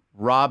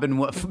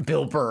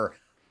 Bill Burr,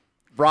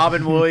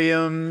 Robin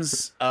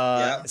Williams,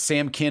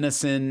 Sam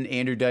Kinison,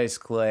 Andrew Dice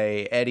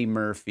Clay, Eddie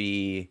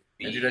Murphy.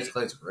 Andrew Dice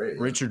Clay's great.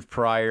 Richard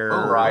Pryor.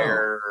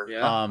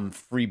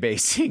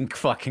 Freebasing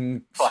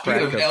fucking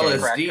Speaking of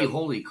LSD,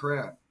 holy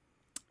crap.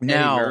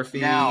 Now, Eddie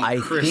Murphy,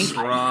 Chris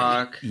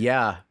Rock.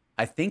 Yeah,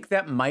 I think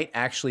that might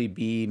actually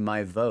be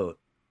my vote.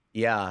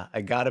 Yeah,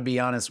 I gotta be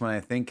honest, when I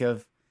think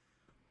of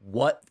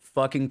what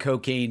fucking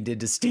cocaine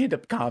did to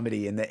stand-up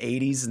comedy in the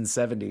 80s and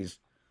 70s,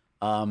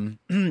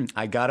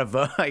 I gotta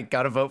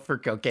vote for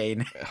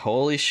cocaine.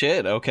 Holy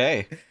shit,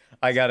 okay.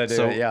 I gotta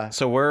do it, yeah.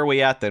 So where are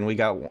we at then?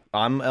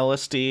 I'm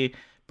LSD,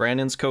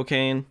 Brandon's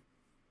cocaine.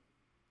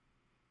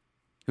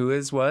 Who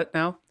is what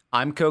now?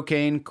 I'm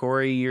cocaine,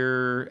 Corey,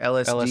 you're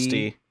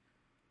LSD.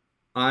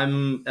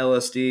 I'm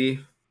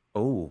LSD.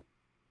 Oh.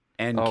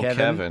 And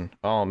Kevin.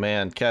 Oh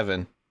man,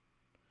 Kevin.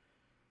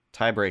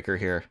 Tiebreaker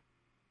here.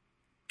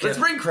 Let's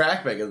bring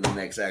crack back into the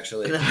mix,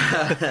 actually.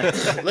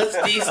 Let's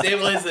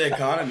destabilize the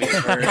economy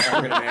for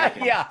African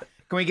Americans. Yeah.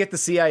 Can we get the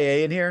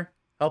CIA in here?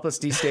 Help us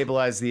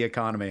destabilize the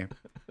economy.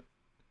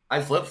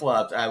 I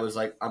flip-flopped. I was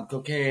like, I'm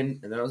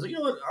cocaine. And then I was like, you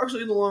know what?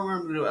 Actually, in the long run,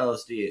 I'm going to do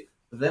LSD.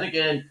 But then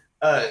again,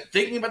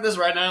 thinking about this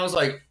right now, I was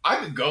like, I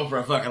could go for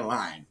a fucking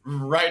line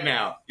right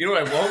now. You know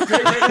what I won't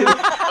take right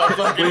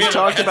now? We've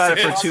talked about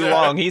it for too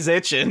long. He's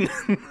itching.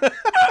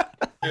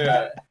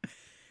 Yeah.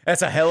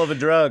 That's a hell of a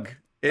drug.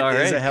 It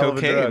is a hell of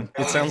a drug.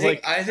 It sounds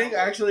like... I think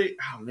actually...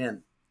 Oh,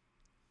 man.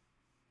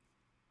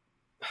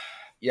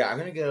 Yeah, I'm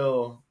going to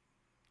go...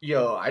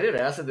 Yo, I did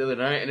acid the other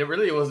night, and it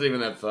really wasn't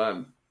even that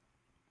fun.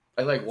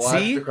 I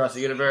watched Across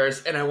the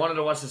Universe, and I wanted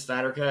to watch the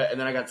Snyder Cut, and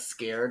then I got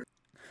scared.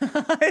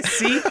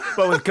 See?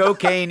 But with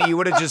cocaine, you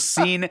would have just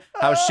seen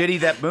how shitty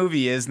that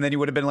movie is, and then you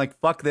would have been like,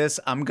 fuck this,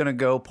 I'm going to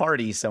go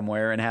party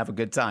somewhere and have a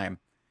good time.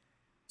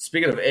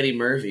 Speaking of Eddie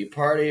Murphy,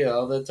 party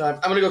all the time.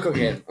 I'm going to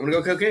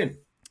go cocaine.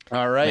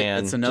 All right,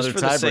 man, it's another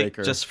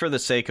tiebreaker. Just for the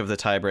sake of the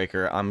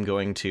tiebreaker, I'm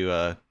going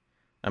to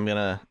I'm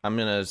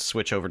gonna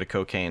switch over to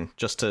cocaine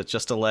just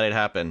to let it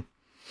happen.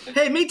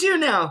 Hey, me too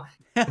now.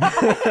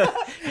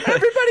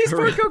 Everybody's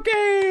for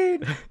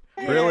cocaine.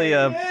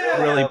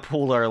 Really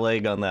pulled our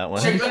leg on that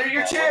one. Check under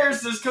your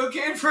chairs. There's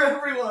cocaine for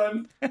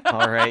everyone.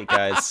 All right,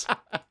 guys.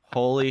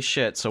 Holy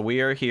shit! So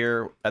we are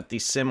here at the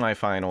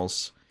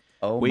semifinals.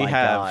 Oh we my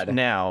have God.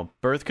 now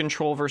birth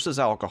control versus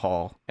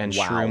alcohol and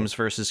shrooms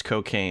versus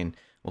cocaine.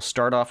 We'll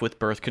start off with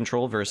birth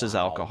control versus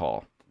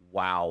alcohol.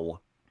 Wow.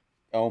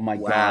 Oh my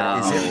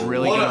God. Is it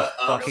really going to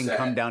fucking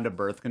come down to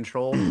birth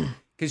control?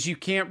 Because you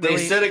can't really...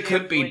 They said it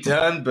could be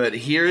done, but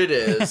here it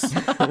is.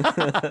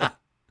 Because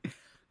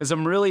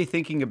I'm really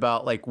thinking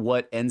about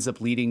what ends up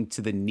leading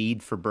to the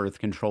need for birth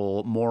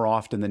control more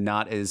often than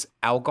not is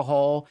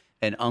alcohol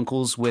and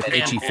uncles with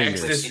itchy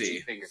fingers.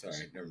 Ecstasy.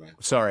 Sorry, never mind.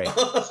 Sorry.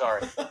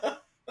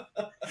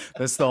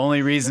 That's the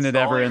only reason it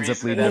ever ends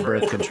up leading to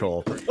birth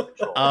control.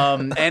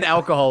 And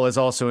alcohol is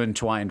also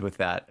entwined with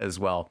that as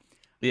well.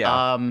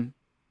 Yeah.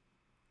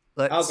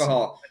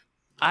 Alcohol.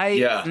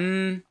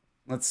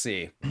 Let's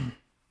see.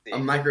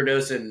 I'm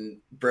microdosing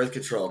birth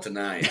control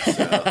tonight.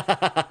 So.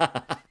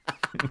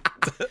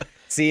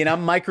 See, and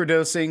I'm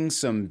microdosing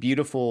some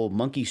beautiful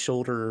monkey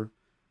shoulder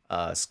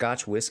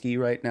Scotch whiskey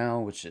right now,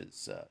 which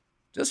is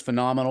just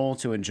phenomenal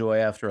to enjoy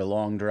after a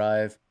long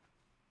drive.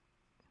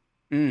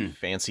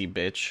 Fancy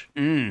bitch.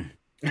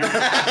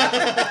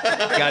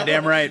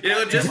 Goddamn right. You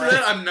know, just for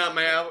that, I'm not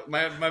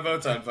my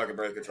vote's on fucking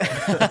birth control.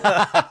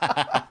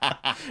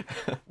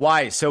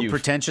 Why? So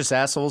pretentious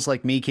assholes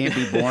like me can't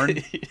be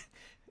born?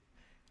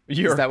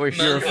 Is that what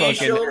you're a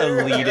fucking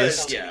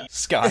elitist Yeah.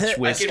 Scotch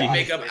whiskey? I can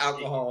make up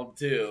alcohol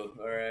too.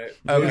 All right.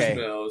 Okay.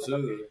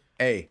 Ooh.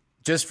 Hey,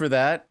 just for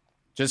that,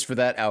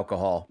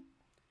 alcohol.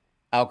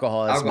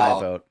 Alcohol is my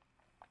vote.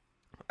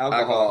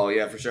 Alcohol,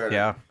 yeah, for sure.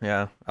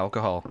 Yeah,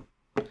 alcohol.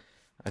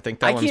 I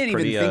think that I one's can't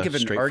pretty even think of an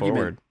straightforward.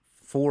 argument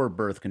for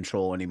birth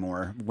control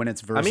anymore when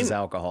it's versus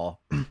alcohol.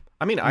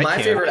 I mean,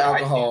 my favorite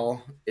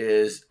alcohol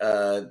is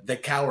the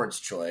Coward's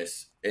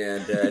Choice,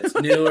 and it's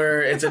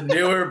newer. It's a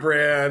newer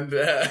brand.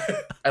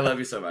 I love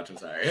you so much. I'm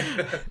sorry.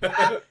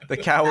 The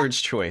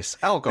Coward's Choice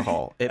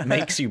alcohol. It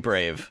makes you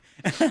brave.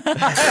 Good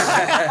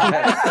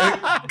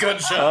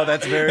shot. Oh,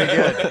 that's very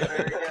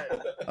good.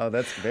 Oh,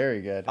 that's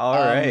very good. All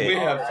right. We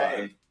have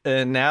fun.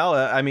 And now,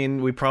 I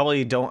mean, we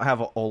probably don't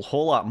have a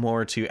whole lot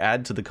more to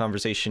add to the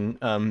conversation,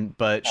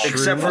 but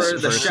except for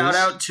the shout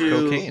out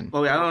to cocaine.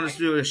 Well, I want to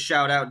do a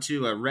shout out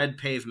to Red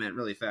Pavement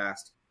really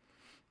fast.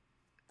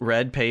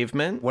 Red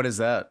Pavement? What is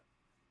that?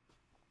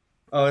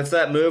 Oh, it's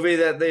that movie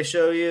that they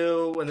show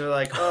you when they're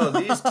like, "Oh,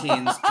 these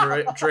teens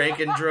drank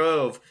and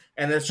drove,"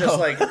 and it's just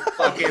like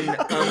fucking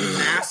a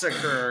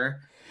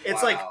massacre.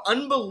 It's like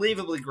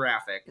unbelievably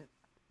graphic.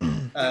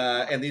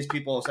 And these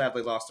people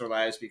sadly lost their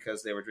lives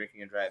because they were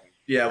drinking and driving.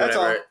 Yeah,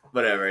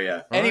 whatever,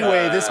 yeah.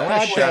 Anyway, this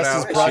podcast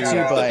is brought to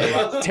you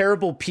to- by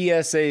terrible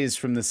PSAs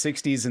from the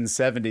 60s and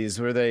 70s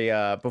where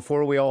they,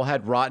 before we all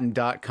had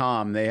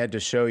rotten.com, they had to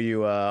show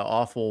you an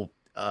awful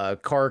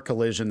car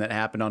collision that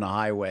happened on a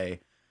highway.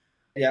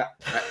 Yeah.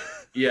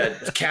 Yeah,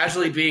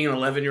 casually being an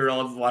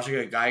 11-year-old watching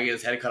a guy get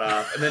his head cut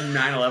off, and then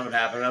 9/11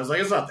 happened. I was like,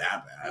 it's not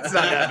that bad. It's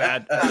not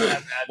that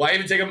bad. Why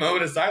even take a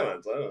moment of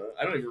silence?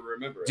 I don't even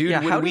remember. Dude,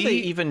 Yeah, when how do they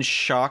even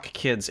shock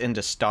kids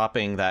into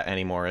stopping that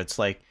anymore? It's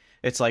like,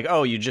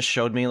 oh, you just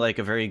showed me like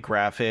a very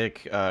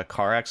graphic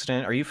car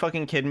accident. Are you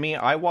fucking kidding me?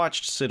 I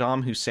watched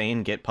Saddam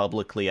Hussein get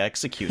publicly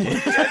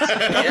executed.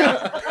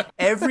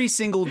 Every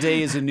single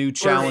day is a new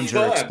Challenger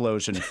fun.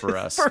 explosion for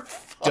us.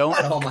 Don't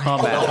Oh my come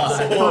at us.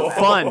 For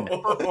fun.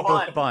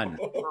 For fun.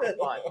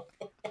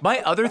 My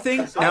other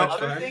thing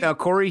now,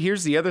 Corey.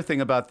 Here's the other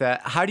thing about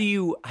that. How do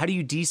you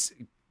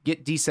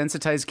get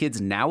desensitized kids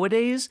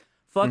nowadays?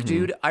 Fuck,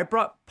 dude. I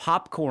brought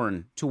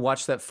popcorn to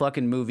watch that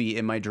fucking movie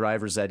in my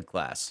driver's ed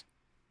class.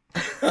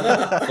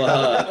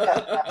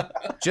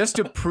 Just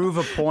to prove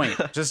a point.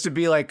 Just to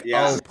be like,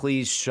 oh,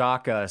 please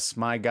shock us.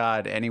 My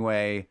God.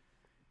 Anyway,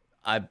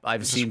 I've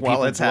Just seen while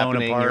people it's blown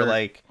happening, apart you're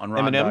like, on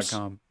M&Ms?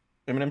 Rotten.com.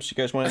 M&Ms, you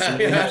guys want some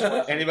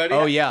M&Ms? Anybody?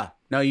 Oh yeah,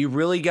 no, you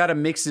really got to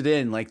mix it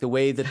in, like the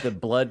way that the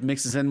blood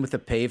mixes in with the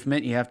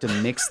pavement. You have to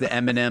mix the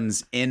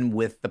M&Ms in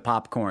with the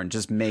popcorn.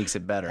 Just makes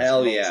it better.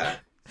 Hell yeah.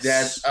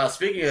 That's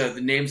speaking of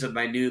the names of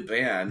my new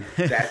band.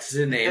 That's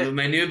the name of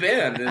my new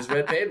band. Is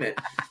Red Pavement,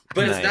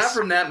 but it's Nice. not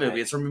from that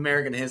movie. It's from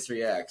American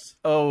History X.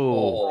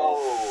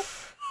 Oh.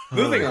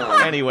 Moving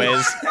on.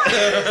 Anyways.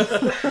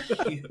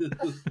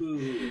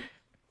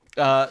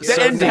 The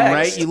So ending, next-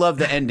 right? You love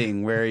the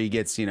ending where he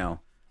gets, where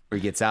he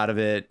gets out of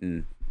it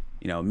and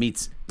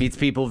meets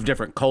people of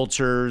different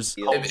cultures.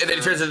 And then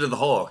it turns into the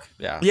Hulk.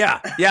 Yeah. Yeah.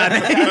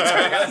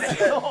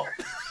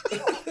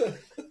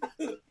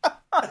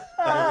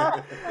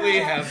 We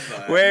have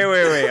fun.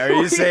 Wait. Are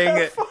you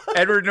saying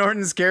Edward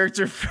Norton's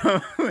character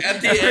from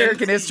At the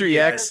American end, History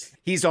yes. X,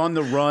 he's on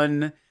the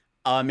run,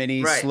 and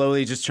he Right.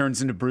 slowly just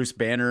turns into Bruce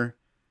Banner?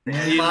 You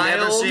never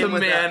Mild see him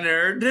with that.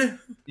 mannered.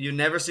 You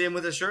never see him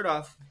with his shirt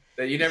off.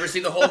 That you never see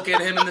the Hulk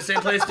and him in the same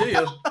place, do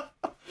you?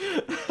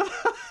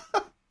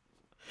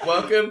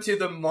 Welcome to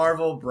the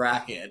Marvel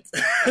bracket.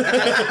 New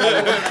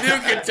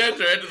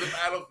contender into the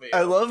battlefield.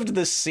 I loved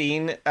the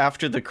scene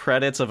after the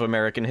credits of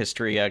American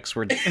History X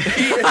where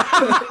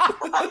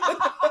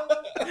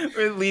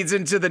It leads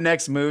into the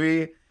next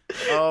movie.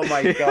 Oh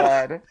my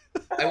god.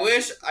 I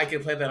wish I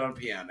could play that on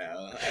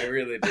piano. I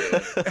really do.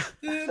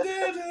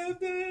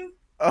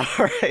 all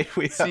right,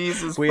 we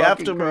Jesus have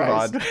to fucking move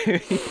Christ.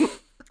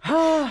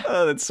 on.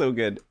 Oh, that's so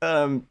good.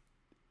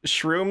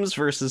 Shrooms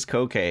versus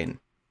cocaine.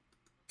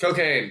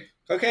 Cocaine.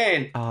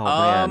 Cocaine.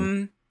 Oh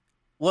man.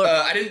 Look,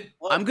 I didn't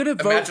I'm gonna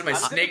vote. imagine my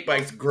snake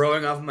bites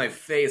growing off of my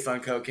face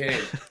on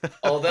cocaine.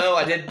 Although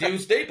I did do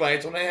snake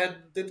bites when I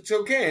did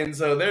cocaine,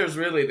 so there's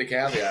really the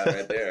caveat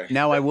right there.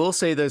 Now, I will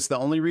say this. The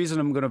only reason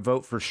I'm going to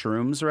vote for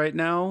shrooms right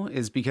now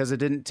is because I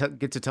didn't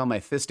get to tell my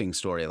fisting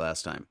story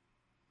last time.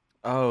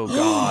 Oh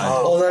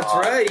god. Oh, that's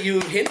right. You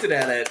hinted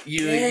at it.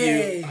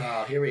 Yay. You.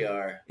 Oh, here we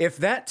are. If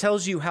that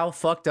tells you how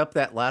fucked up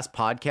that last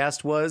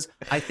podcast was,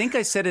 I think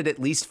I said it at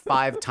least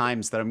 5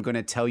 times that I'm going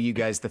to tell you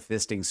guys the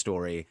fisting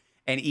story.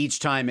 And each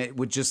time it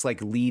would just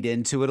like lead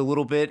into it a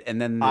little bit, and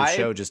then the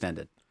show just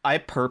ended. I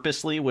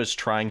purposely was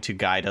trying to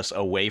guide us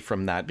away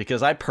from that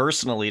because I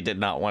personally did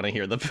not want to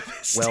hear the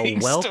Well,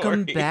 fisting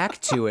welcome story. back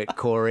to it,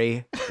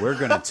 Corey. We're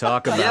going to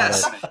talk about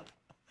Yes. it.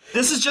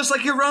 This is just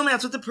like your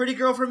romance with the pretty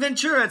girl from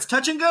Ventura. It's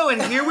touch and go,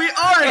 and here we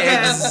are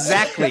again.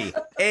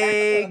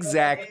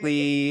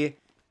 Exactly.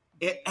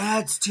 It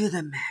adds to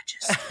the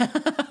majesty.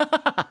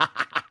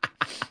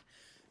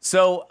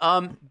 So,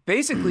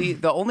 basically,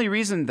 the only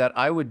reason that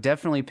I would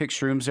definitely pick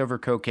shrooms over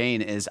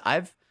cocaine is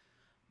I've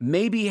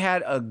maybe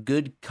had a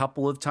good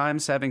couple of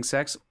times having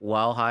sex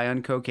while high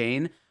on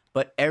cocaine,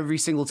 but every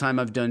single time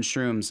I've done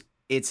shrooms,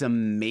 it's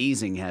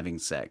amazing having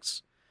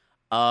sex.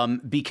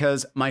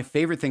 Because my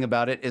favorite thing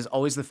about it is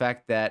always the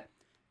fact that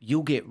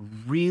you'll get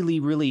really,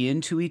 really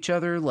into each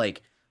other,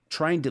 like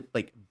trying to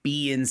like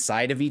be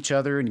inside of each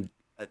other and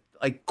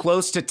like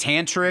close to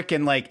tantric,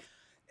 and like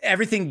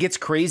everything gets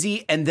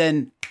crazy, and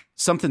then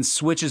something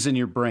switches in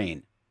your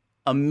brain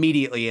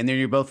immediately, and then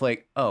you're both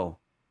like, oh,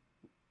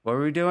 what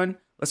were we doing?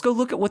 Let's go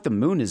look at what the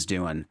moon is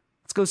doing.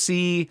 Let's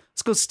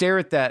go stare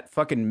at that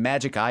fucking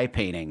magic eye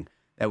painting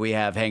that we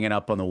have hanging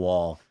up on the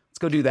wall. Let's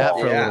go do that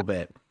for a little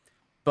bit.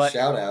 But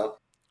Shout out.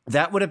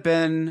 that would have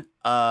been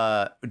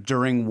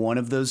during one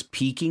of those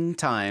peaking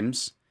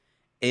times,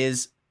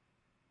 is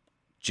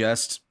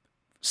just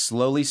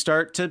slowly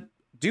start to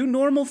do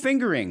normal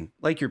fingering,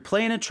 like you're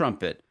playing a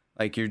trumpet,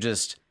 like you're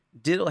just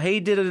diddle, hey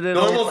diddle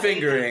diddle, Normal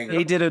fingering.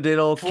 hey diddle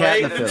diddle, cat Play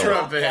in the the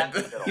fiddle.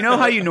 trumpet. You know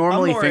how you I'm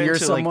normally more finger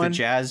into, someone? like the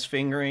jazz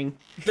fingering.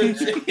 Damn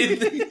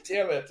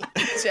it.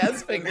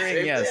 Jazz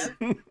fingering, yes.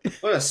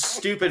 What a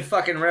stupid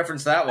fucking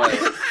reference that was.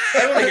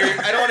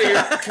 I don't want to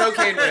hear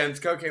cocaine wins.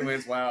 Cocaine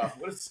wins. Wow.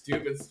 What a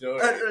stupid story.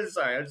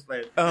 Sorry, I'm just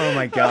playing. Oh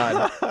my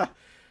god.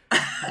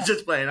 I'm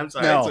just playing. I'm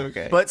sorry. No, It's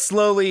okay. but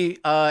slowly,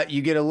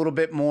 you get a little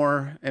bit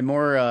more and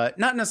more,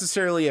 not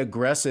necessarily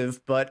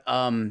aggressive, but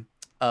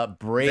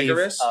brave,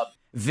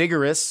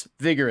 Vigorous?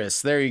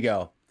 vigorous. There you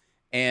go.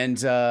 And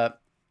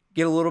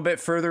get a little bit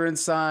further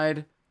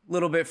inside.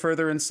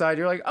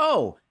 You're like,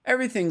 oh,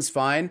 everything's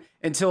fine,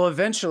 until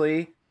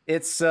eventually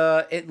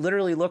it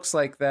literally looks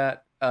like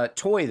that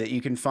toy that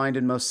you can find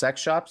in most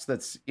sex shops.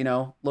 That's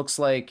looks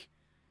like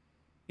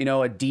a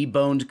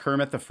deboned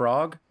Kermit the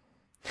Frog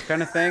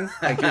kind of thing.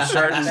 Like you're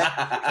starting,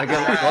 like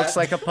it looks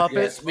like a puppet.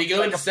 Yes, we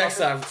go into sex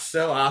shops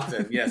so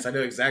often. Yes, I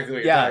know exactly what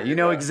you're Yeah, talking you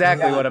know about.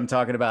 exactly what I'm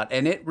talking about.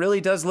 And it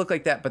really does look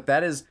like that, but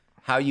that is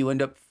how you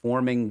end up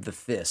forming the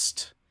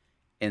fist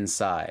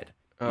inside.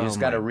 You Oh just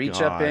got to my reach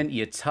God. up in,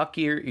 you tuck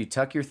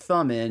your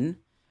thumb in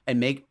and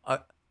make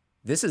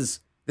this is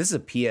a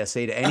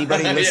PSA to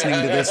anybody listening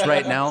to this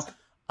right now.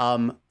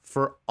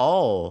 For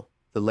all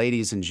the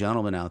ladies and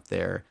gentlemen out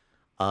there,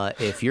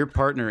 if your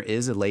partner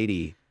is a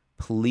lady,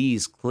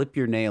 please clip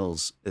your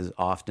nails as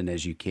often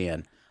as you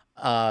can.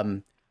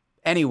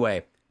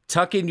 Anyway,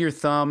 tuck in your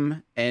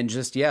thumb and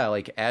just,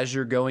 like as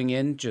you're going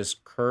in,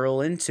 just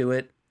curl into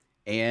it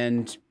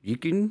and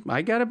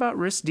I got about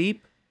wrist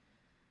deep,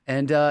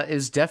 and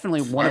is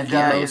definitely one of the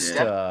most.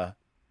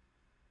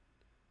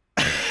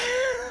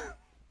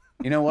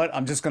 You know what?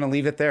 I'm just gonna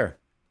leave it there.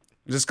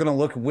 I'm just gonna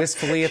look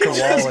wistfully at the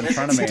wall in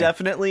front of me. It's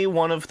definitely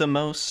one of the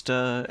most,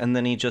 and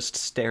then he just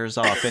stares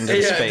off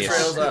into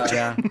space.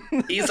 Yeah,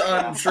 he's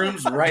on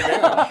shrooms right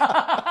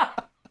now.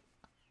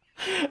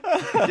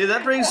 Dude,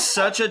 that brings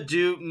such a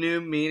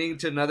new meaning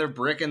to another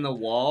brick in the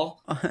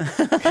wall.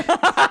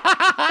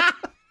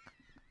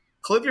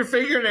 Clip your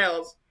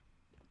fingernails.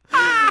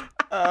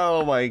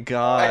 Oh my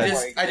god!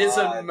 I did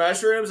some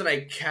mushrooms and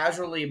I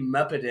casually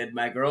muppeted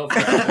my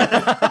girlfriend.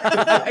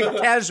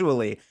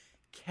 Casually.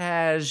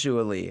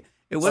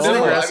 It wasn't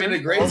aggressive. I mean,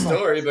 a great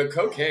story, but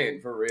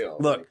cocaine for real.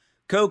 Look,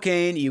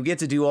 cocaine, you get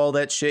to do all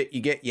that shit.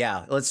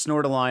 Let's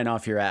snort a line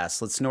off your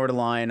ass. Let's snort a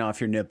line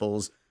off your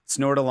nipples.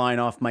 Snort a line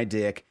off my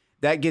dick.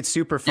 That gets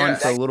super fun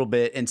for a little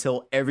bit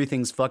until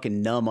everything's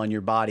fucking numb on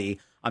your body.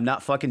 I'm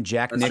not fucking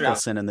Jack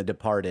Nicholson in The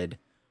Departed.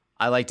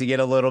 I like to get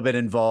a little bit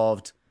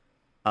involved,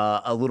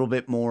 a little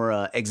bit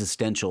more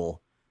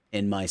existential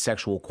in my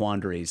sexual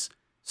quandaries.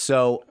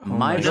 So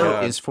my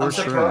vote is for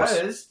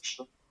shrooms.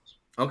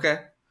 Okay.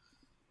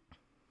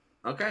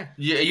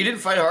 Yeah, you didn't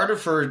fight harder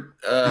for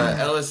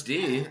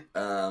LSD.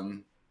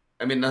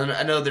 I mean,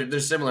 I know they're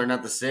similar,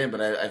 not the same, but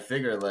I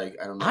figure, like,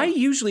 I don't know. I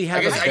usually have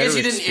I guess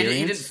you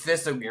experience. didn't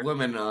fist a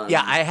woman on...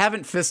 Yeah, I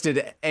haven't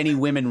fisted any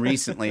women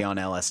recently on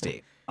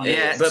LSD.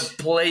 Yeah, but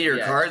play your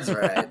cards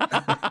right.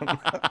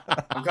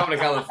 I'm coming to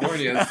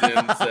California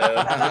soon,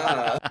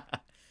 so...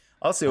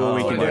 I'll see what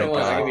we can do.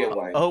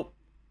 Oh,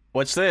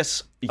 what's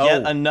this?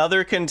 Yet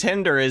another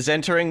contender is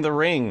entering the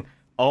ring.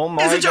 Oh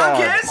my god. Is it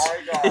John Kiss?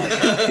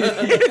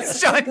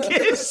 It's John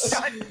Kish.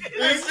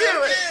 Let's do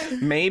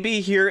it. Maybe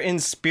here in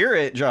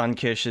spirit, John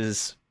Kish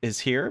is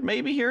here.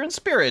 Maybe here in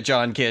spirit,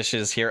 John Kish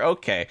is here.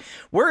 Okay.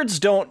 Words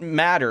don't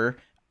matter,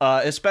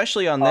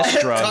 especially on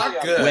this drug.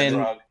 Talk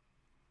good.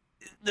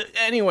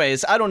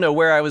 Anyways, I don't know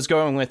where I was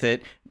going with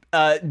it.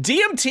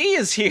 DMT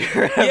is here,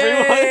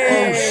 everyone.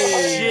 Oh,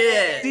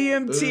 shit.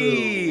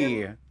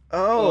 DMT. Ooh.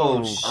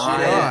 Oh, shit.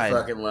 I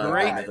fucking love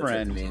Great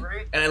friend.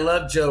 And I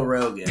love Joe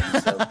Rogan.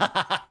 So.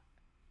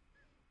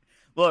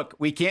 Look,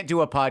 we can't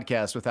do a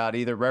podcast without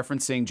either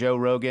referencing Joe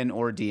Rogan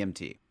or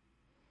DMT.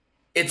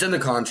 It's in the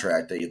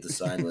contract that you have to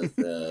sign with.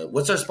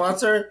 What's our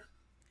sponsor?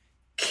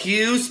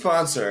 Q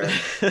sponsor.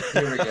 Here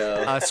we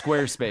go.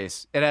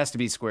 Squarespace. It has to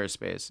be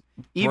Squarespace.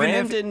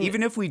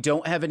 Even if we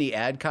don't have any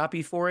ad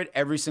copy for it,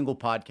 every single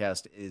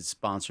podcast is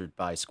sponsored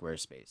by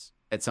Squarespace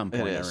at some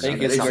point.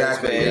 Thank you,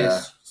 Exactly.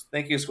 Yeah.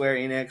 Thank you, Square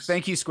Enix.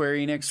 Thank you, Square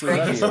Enix.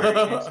 Thank you, Square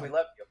Enix. We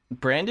love you.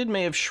 Brandon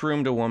may have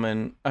shroomed a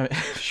woman.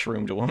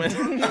 Shroomed a woman.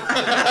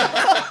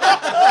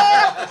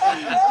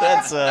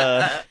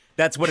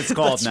 That's what it's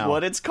called That's now.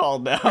 what it's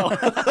called now.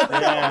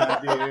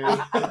 Yeah,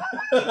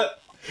 dude.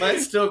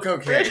 Mine's still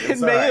cocaine.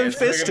 Brandon may have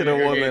fisted a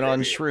woman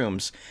on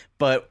shrooms,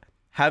 but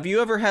have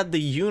you ever had the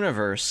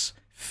universe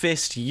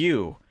fist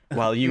you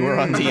while you were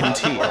on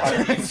DMT?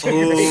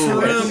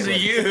 Shroom to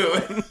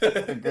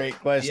you. Great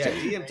question.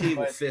 Yeah, DMT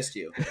will fist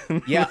you.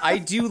 Yeah, I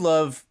do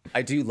love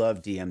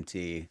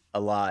DMT a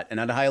lot, and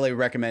I'd highly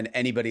recommend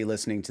anybody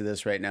listening to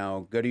this right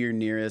now go to your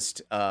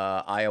nearest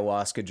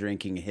ayahuasca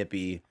drinking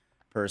hippie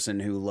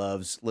person who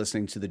loves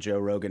listening to the Joe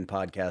Rogan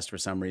podcast for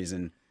some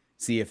reason.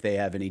 See if they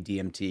have any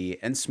DMT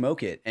and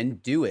smoke it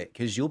and do it,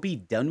 because you'll be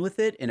done with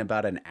it in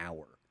about an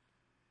hour.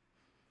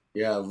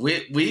 Yeah,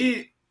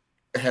 we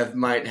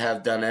might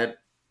have done it,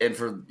 and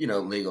for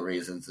legal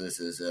reasons,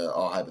 this is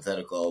all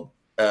hypothetical.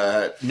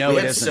 No, we it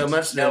had isn't. so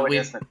much that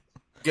we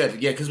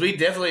good, yeah, because we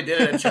definitely did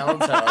it at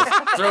Challen's house.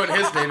 Throwing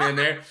his name in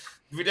there.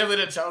 We definitely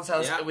did it at Challen's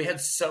house, and we had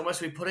so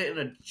much we put it in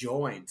a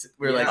joint.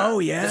 We were like, oh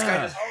yeah, this guy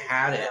just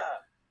had it.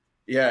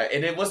 Yeah,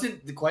 and it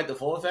wasn't quite the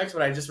full effects,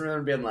 but I just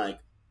remember being like,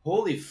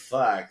 holy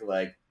fuck,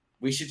 like,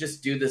 we should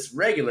just do this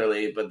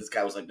regularly. But this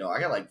guy was like, no, I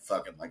got like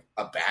fucking like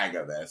a bag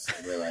of this.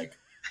 And we're like,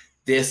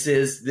 this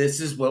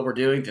is what we're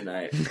doing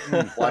tonight.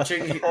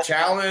 Watching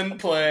Challen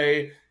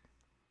play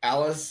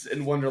Alice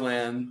in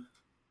Wonderland,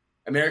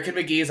 American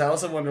McGee's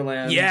Alice in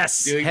Wonderland.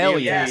 Yes, doing hell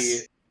DMT.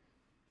 yes.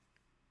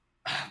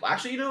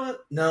 Actually, you know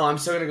what? No, I'm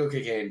still gonna go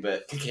cocaine,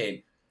 but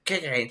cocaine.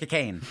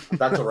 Cocaine.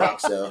 Dr.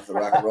 Roxo, the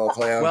rock and roll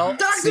clown. Well,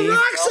 Dr.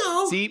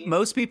 Roxo! See,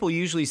 most people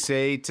usually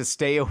say to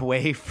stay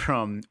away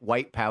from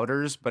white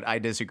powders, but I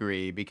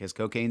disagree because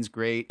cocaine's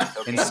great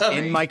in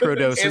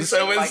microdoses. And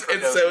so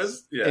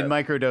is in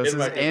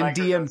microdoses. And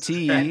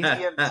DMT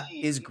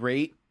DMT is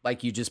great.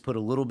 Like, you just put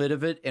a little bit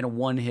of it in a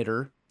one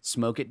hitter,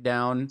 smoke it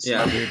down,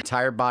 Yeah. your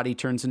entire body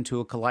turns into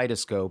a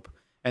kaleidoscope,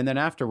 and then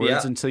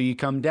afterwards, until you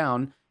come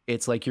down,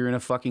 it's like you're in a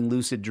fucking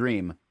lucid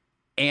dream.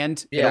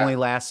 And it only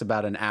lasts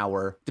about an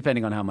hour,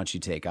 depending on how much you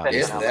take,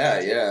 obviously. It's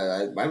that,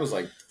 yeah. Mine was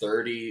like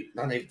 30,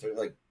 not even 30,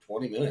 like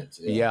 20 minutes.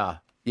 Yeah.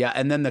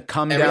 And then the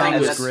come Everything down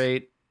was was-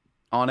 great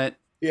on it.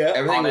 Yeah,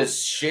 everything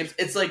was shaped.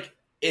 It's like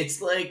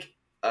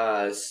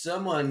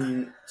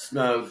someone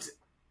smoked,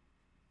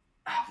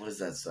 what is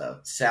that stuff?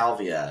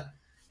 Salvia.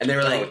 And they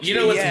were like, you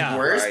know what's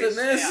worse than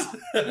this?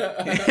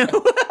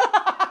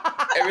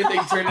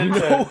 everything turned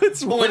into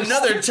it's worse.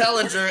 another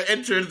challenger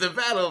entered the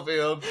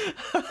battlefield.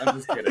 I'm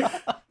just kidding.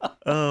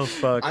 Oh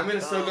fuck! I'm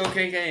gonna still go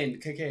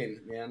cocaine,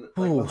 man.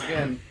 Like, once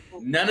again,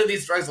 none of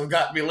these drugs have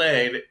got me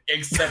laid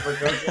except for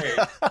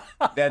cocaine.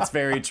 That's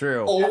very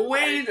true.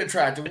 Way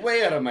attractive,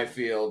 way out of my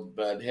field,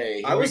 but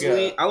hey, I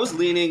was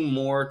leaning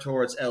more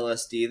towards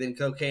LSD than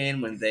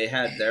cocaine when they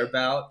had their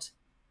bout.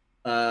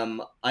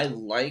 I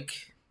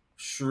like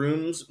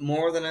shrooms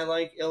more than I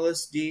like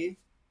LSD.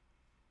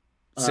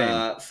 Same.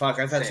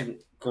 I've had some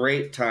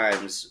great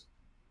times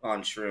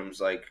on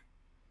shrooms, like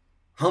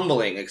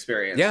humbling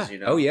experiences. Yeah. You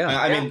know? Oh, yeah.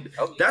 I mean,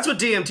 that's what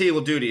DMT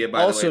will do to you.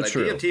 By Also the way, like,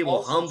 true. DMT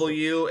will humble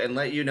you and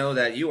let you know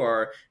that you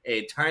are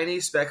a tiny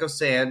speck of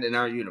sand in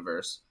our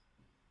universe.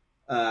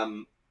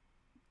 God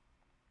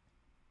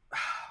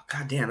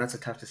damn, that's a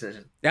tough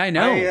decision. I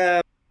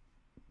know.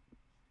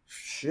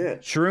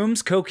 Shit.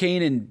 Shrooms,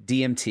 cocaine, and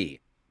DMT.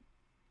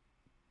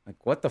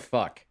 Like, what the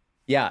fuck?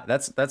 Yeah,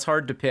 that's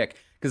hard to pick.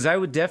 Because I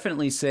would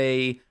definitely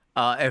say,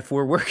 if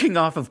we're working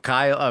off of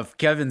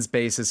Kevin's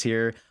basis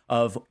here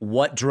of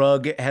what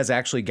drug has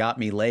actually got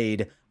me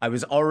laid, I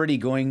was already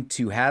going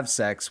to have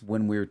sex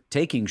when we were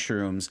taking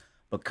shrooms,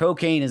 but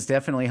cocaine has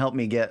definitely helped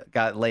me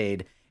got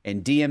laid,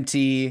 and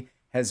DMT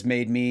has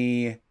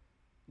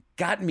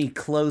gotten me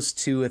close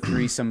to a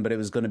threesome, but it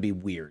was going to be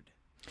weird.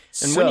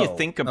 And when you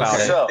think about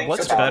it,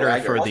 what's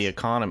better for the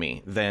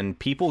economy than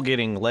people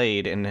getting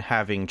laid and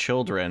having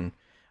children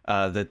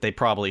that they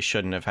probably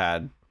shouldn't have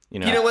had? You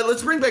know what?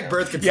 Let's bring back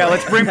birth control. Yeah,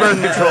 let's bring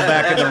birth control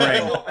back in the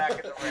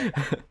ring.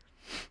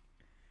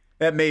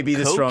 That may be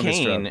the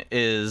strongest drug. Cocaine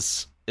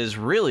is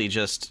really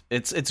just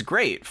it's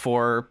great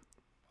for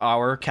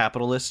our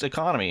capitalist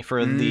economy,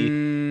 for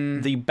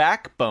the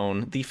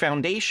backbone, the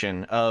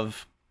foundation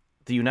of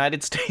the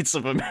United States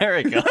of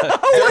America.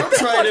 Don't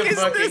try to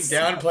fucking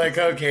downplay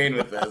cocaine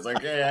with this,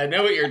 okay? I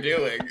know what you're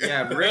doing.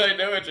 Yeah, I really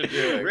know what you're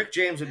doing. Rick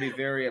James would be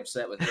very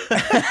upset with you.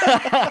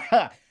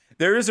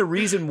 There is a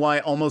reason why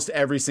almost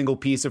every single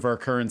piece of our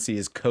currency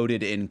is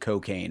coated in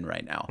cocaine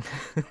right now.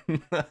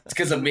 It's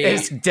because of me.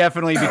 It's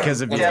definitely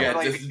because of you.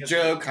 Yeah, just a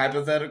joke,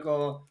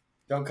 hypothetical.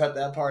 Don't cut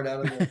that part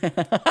out of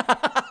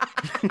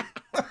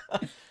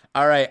it.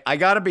 All right, I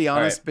gotta be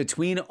honest.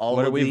 Between all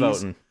what of these, are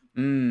we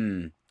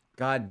voting?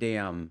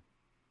 Goddamn,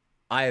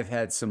 I have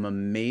had some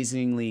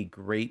amazingly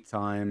great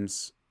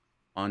times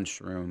on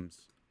shrooms.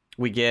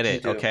 We get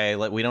it, okay?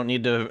 Like, we don't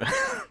need to.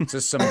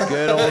 Just some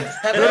good old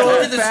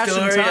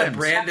fashioned times.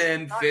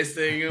 Brandon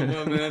fisting a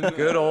woman.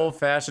 Good old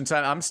fashioned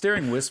time. I'm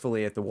staring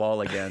wistfully at the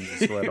wall again.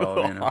 Just to let all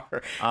of you know.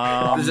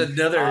 There's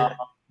another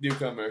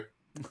newcomer.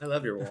 I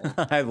love your wall.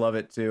 I love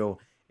it too.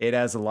 It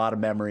has a lot of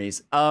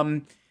memories.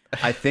 I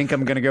think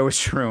I'm gonna go with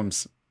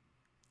shrooms.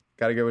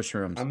 Gotta go with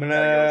shrooms. I'm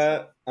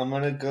gonna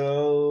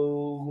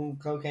go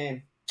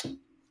cocaine. I'm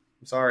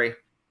sorry.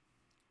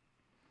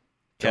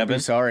 Don't be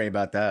sorry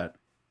about that.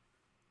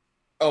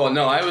 Oh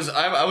no, I was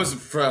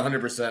for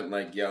 100%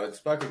 like, yo, it's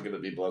fucking gonna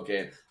be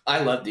cocaine.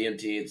 I love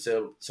DMT. It's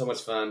so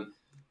much fun.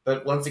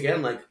 But once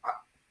again, like,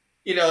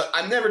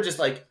 I'm never just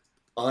like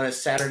on a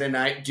Saturday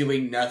night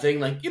doing nothing.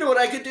 Like, you know what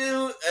I could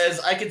do is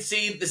I could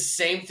see the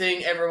same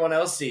thing everyone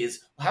else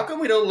sees. How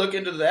come we don't look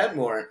into that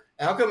more?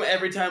 How come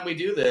every time we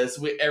do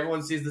this,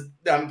 everyone sees this?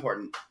 Not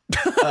important.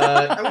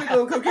 I'm gonna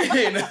go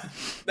cocaine.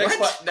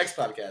 Next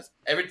podcast.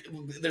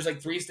 There's like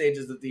 3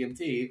 stages of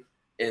DMT,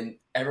 and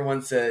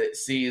everyone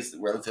sees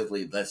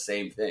relatively the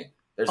same thing.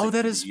 There's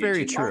that is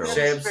very true.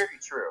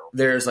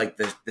 There's like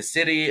the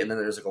city, and then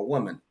there's like a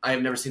woman. I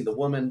have never seen the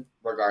woman.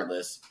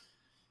 Regardless.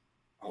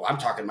 Oh, I'm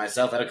talking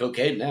myself out of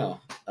cocaine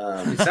now.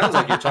 It sounds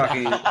like you're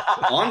talking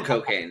on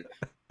cocaine.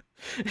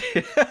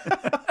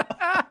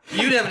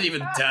 You haven't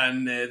even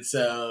done it,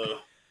 so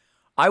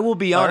I will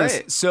be honest.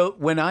 Right. So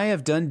when I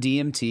have done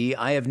DMT,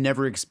 I have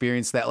never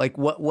experienced that. Like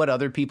what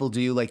other people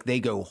do, like they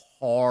go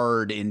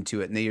hard into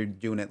it and they are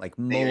doing it like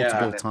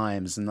multiple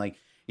times. And like,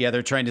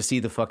 they're trying to see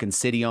the fucking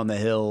city on the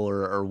hill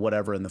or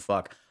whatever in the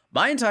fuck.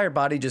 My entire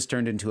body just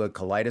turned into a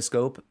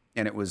kaleidoscope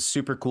and it was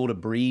super cool to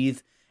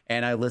breathe.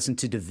 And I listened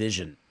to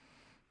Division.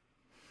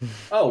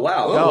 Oh,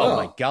 wow. Oh,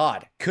 my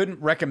God. Couldn't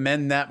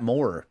recommend that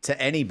more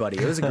to anybody.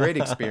 It was a great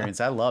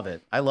experience. I love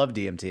it. I love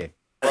DMT.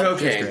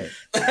 cocaine.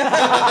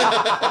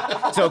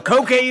 So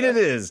cocaine it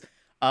is.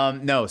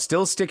 No,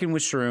 still sticking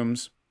with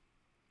shrooms.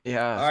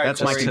 Yeah. All right,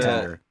 That's my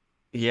contender.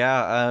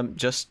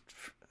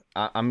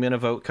 I'm going to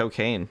vote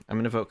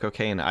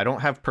cocaine. I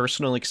don't have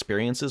personal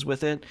experiences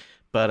with it,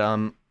 but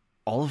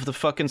all of the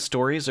fucking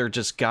stories are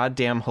just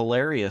goddamn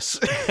hilarious.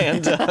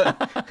 And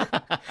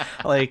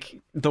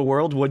like the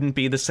world wouldn't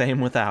be the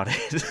same without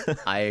it.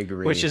 I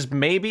agree. Which is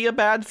maybe a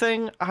bad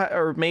thing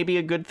or maybe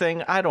a good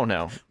thing. I don't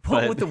know.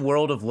 What would the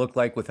world have looked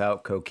like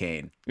without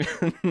cocaine?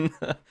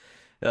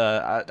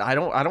 I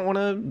don't want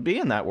to be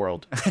in that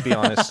world, to be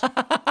honest.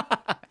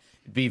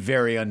 It'd be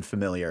very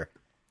unfamiliar.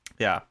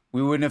 Yeah.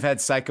 We wouldn't have had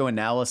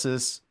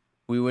psychoanalysis.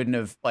 We wouldn't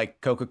have,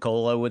 like,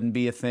 Coca-Cola wouldn't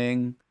be a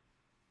thing.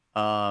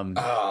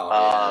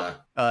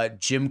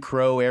 Jim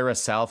Crow era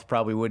South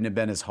probably wouldn't have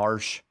been as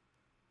harsh.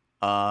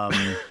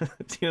 Colombia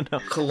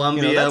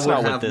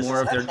would have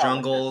more of their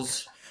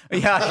jungles.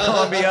 Yeah,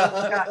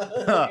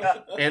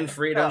 Colombia. And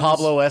freedom.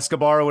 Pablo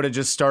Escobar would have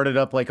just started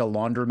up like a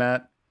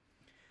laundromat.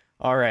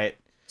 All right.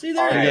 See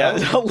there? Yeah,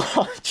 the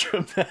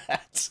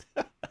laundromat.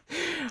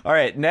 All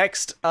right,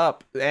 next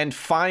up and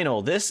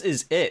final. This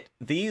is it.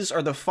 These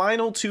are the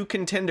final 2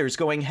 contenders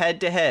going head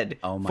to head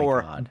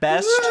for God.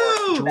 best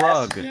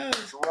drug.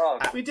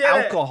 We did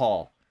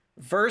Alcohol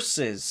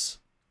versus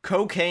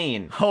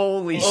cocaine.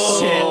 Holy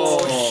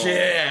Oh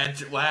shit.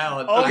 shit!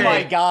 Wow. Oh Okay.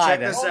 my God. Check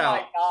this out. my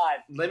God.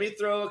 Let me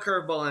throw a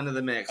curveball into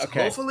the mix.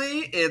 Okay.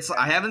 Hopefully,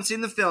 I haven't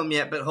seen the film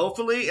yet, but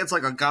hopefully it's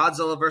like a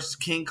Godzilla versus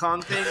King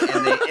Kong thing,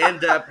 and they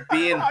end up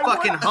being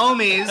fucking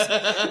homies.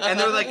 And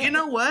they're like, you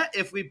know what?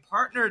 If we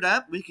partnered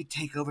up, we could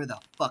take over the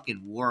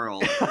fucking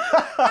world.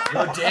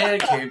 Rodan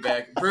came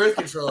back. Birth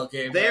control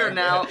came They back.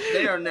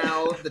 are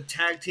now the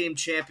tag team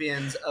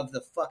champions of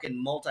the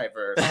fucking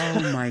multiverse.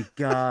 Oh my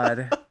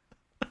God.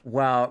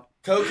 Wow.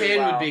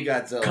 Cocaine would be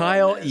Godzilla.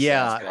 Kyle, Yes,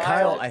 yeah. that's good.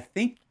 Kyle, I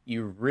think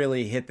you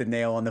really hit the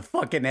nail on the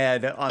fucking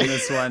head on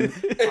this one.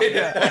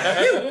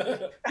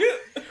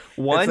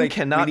 One like,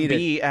 cannot we need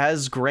be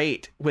as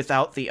great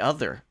without the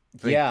other.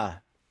 Yeah.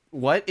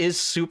 What is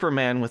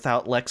Superman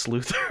without Lex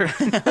Luthor?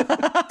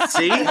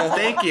 See?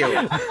 Thank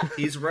you.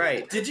 He's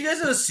right. Did you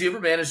guys know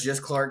Superman is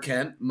just Clark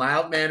Kent?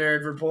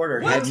 Mild-mannered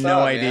reporter. Had What's no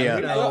up, idea.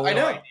 man? No I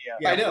know. idea.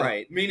 I know.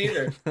 Right. Me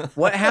neither.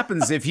 What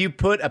happens if you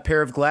put a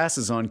pair of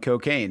glasses on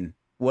cocaine?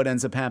 What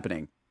ends up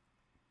happening?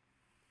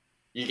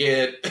 You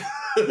get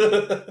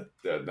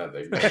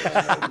nothing.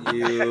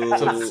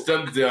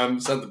 Something dumb.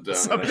 Something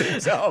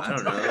dumb. I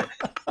don't know.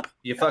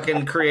 You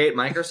fucking create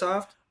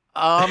Microsoft?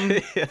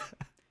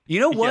 You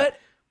know what?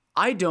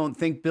 I don't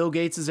think Bill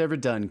Gates has ever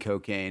done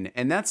cocaine,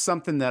 and that's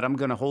something that I'm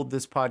going to hold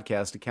this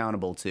podcast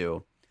accountable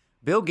to.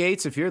 Bill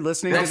Gates, if you're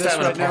listening Next to this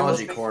time, right an now,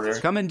 apology corner.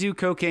 come and do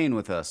cocaine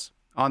with us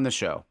on the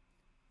show.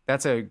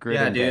 That's a great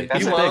Yeah, invite. dude.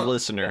 That's You a big won't.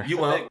 listener. You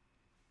won't.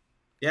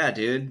 Yeah,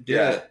 dude. Do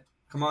Yeah. it.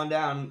 Come on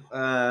down.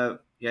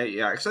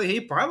 Yeah. Actually, he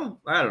probably.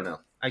 I don't know.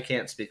 I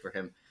can't speak for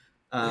him.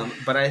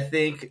 But I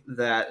think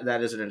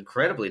that is an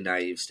incredibly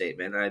naive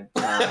statement.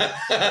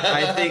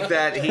 I think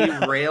that he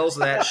rails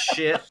that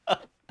shit.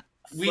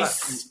 We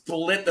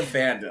split the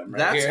fandom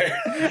right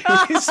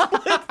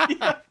That's-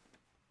 here.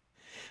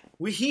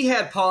 He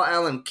had Paul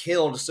Allen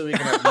killed so he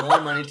can have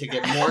more money to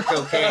get more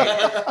cocaine.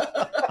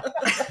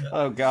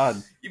 Oh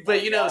God.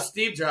 But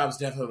Steve Jobs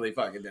definitely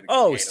fucking did.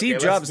 Oh, cocaine, Steve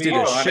okay? Jobs Let's did a be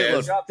honest.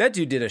 shitload. That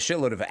dude did a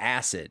shitload of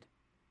acid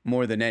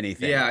more than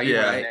anything. Yeah,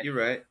 you're Yeah. right. You're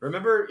right.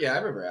 Remember? Yeah, I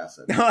remember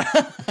acid.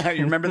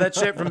 You remember that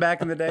shit from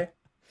back in the day?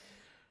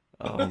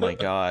 Oh my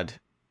God.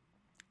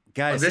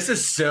 Guys, This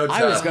is so tough.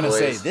 I was going to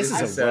say, boys. this is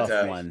a so rough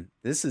tough. one.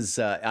 This is,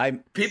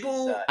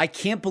 People, I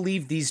can't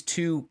believe these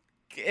two,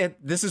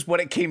 this is what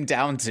it came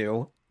down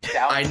to.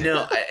 I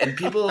know, and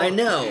people, I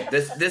know.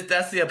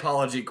 That's the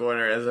apology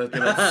corner. As I've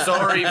been like,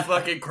 sorry,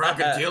 fucking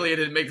Crocodilia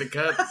didn't make the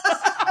cut.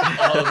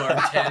 All of our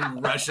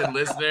 10 Russian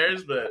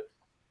listeners, but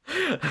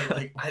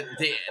like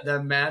the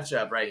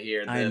matchup right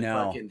here, I the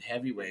know. fucking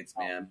heavyweights,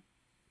 man.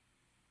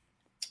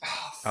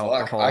 Oh, fuck.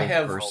 Alcohol I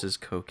have versus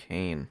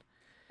cocaine.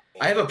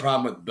 a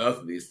problem with both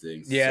of these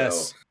things.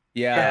 Yes. So.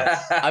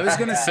 Yeah. I was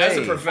going to say. As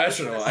a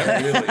professional,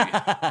 I really.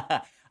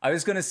 I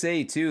was going to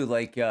say, too,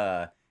 like,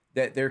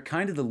 that they're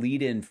kind of the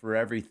lead-in for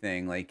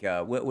everything. Like,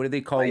 what do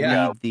they call weed?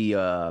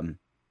 The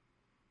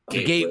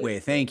gateway.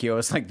 Thank you.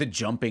 It's like the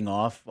jumping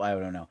off. I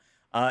don't know.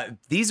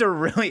 These are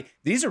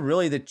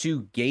really the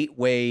two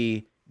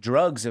gateway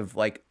drugs of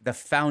like the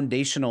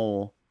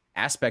foundational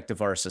aspect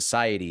of our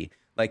society.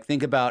 Like,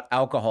 think about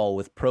alcohol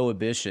with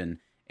prohibition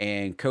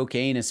and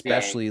cocaine,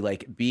 especially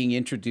like being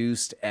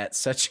introduced at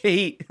such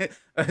a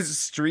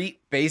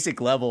street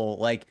basic level.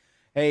 Like,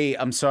 hey,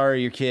 I'm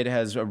sorry, your kid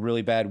has a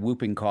really bad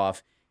whooping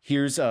cough.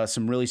 Here's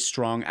some really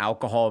strong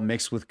alcohol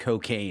mixed with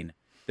cocaine.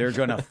 They're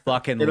gonna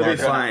fucking It'll love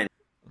be it. fine.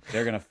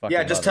 They're gonna fucking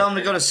Yeah, just love tell it. him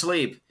to go to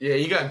sleep. Yeah,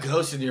 you got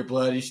ghosts in your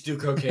blood. You should do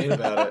cocaine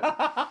about it.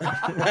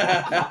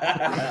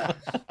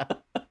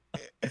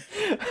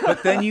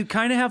 But then you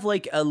kind of have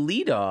like a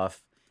lead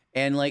off,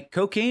 and like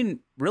cocaine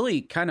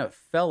really kind of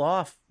fell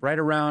off right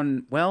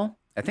around, well,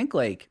 I think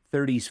like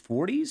 30s,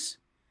 40s.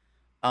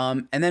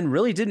 And then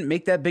really didn't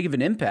make that big of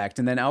an impact.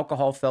 And then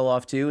alcohol fell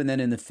off too. And then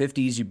in the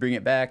 50s, you bring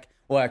it back.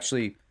 Well,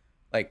 actually,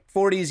 like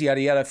 40s, yada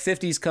yada.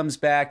 50s comes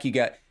back. You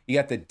got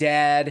the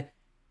dad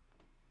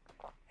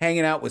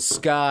hanging out with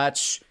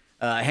scotch,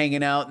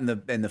 hanging out in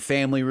the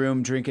family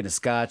room, drinking a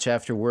scotch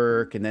after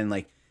work. And then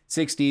like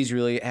 60s, you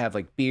really have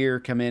like beer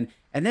come in.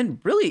 And then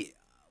really,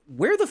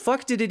 where the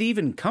fuck did it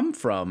even come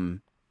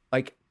from?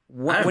 Like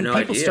have when no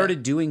people idea.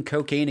 started doing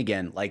cocaine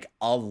again, like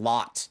a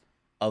lot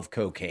of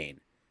cocaine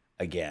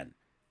again.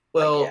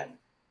 Well,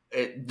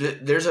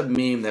 there's a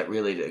meme that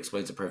really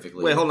explains it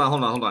perfectly. Wait, hold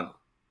on.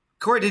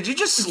 Corey, did you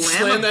just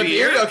slam that a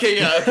beer? Okay,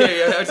 yeah.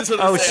 I just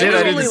wanted to Oh say, shit!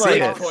 I didn't really see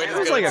like it. the point It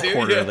was is like good, a too.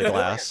 quarter of the Yeah.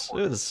 glass. It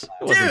wasn't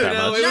Dude, that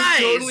no, much. it was Nice.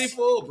 totally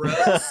full, bro.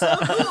 It's so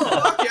cool.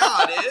 Fuck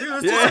yeah, dude.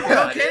 Dude, It's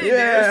yeah. okay, dude.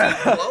 Yeah.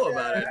 There's no flow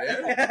about it,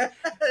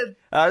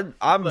 dude.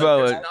 I'm Look,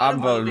 voting. it's not I'm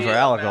about voting being for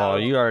alcohol.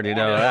 about- You already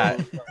know that.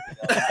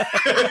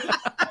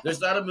 There's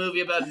not a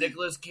movie about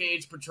Nicolas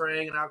Cage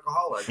portraying an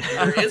alcoholic.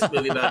 There is a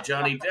movie about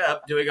Johnny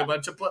Depp doing a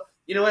bunch of...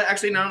 You know what?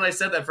 Actually, now that I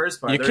said that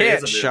first part, you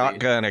can't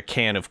shotgun a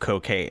can of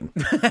cocaine.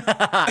 You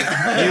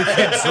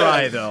can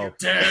try, though.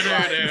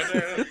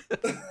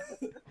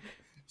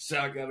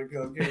 Shotgun of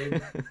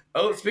cocaine.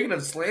 Oh, speaking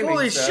of slamming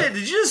Holy stuff, shit,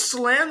 did you just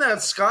slam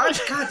that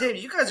scotch? God damn,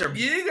 you guys are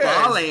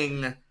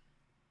balling.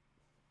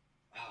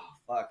 Oh,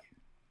 fuck.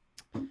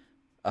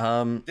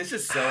 This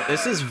is so hard.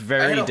 This is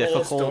very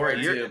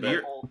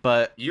difficult.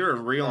 But you're a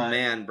real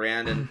man,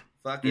 Brandon.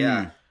 Fuck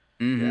yeah.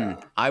 Mm-hmm. Yeah.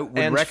 I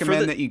would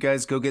recommend that you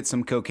guys go get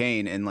some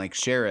cocaine and like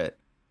share it.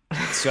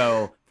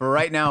 So for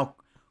right now,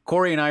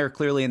 Corey and I are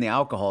clearly in the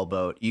alcohol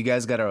boat. You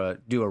guys got to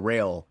do a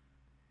rail,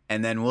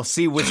 and then we'll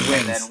see which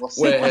wins.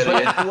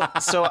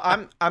 So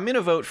I'm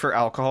gonna vote for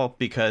alcohol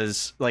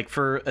because, like,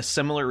 for a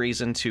similar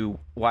reason to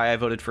why I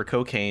voted for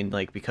cocaine,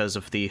 like because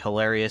of the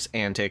hilarious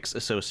antics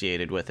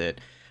associated with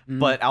it.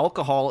 But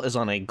alcohol is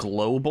on a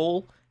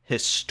global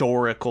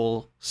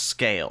historical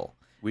scale.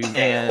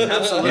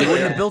 Absolutely. We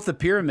wouldn't have built the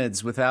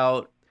pyramids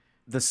without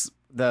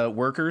the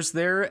workers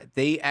there.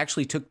 They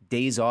actually took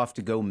days off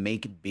to go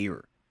make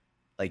beer.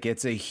 Like,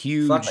 it's a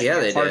huge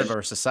part of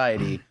our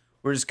society.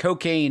 Whereas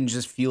cocaine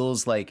just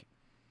feels like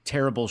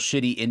terrible,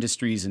 shitty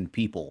industries and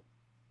people.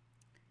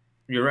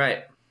 You're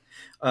right.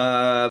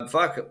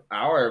 Fuck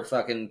our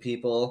fucking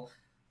people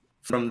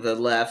from the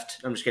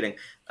left. I'm just kidding.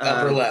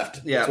 Upper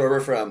left. Yeah. That's where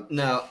we're from.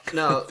 No.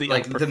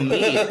 Like the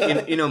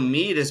mead. You know,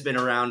 mead has been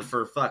around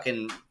for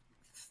fucking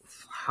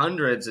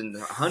hundreds and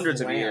hundreds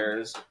of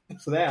years.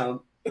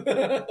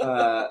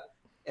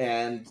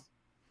 And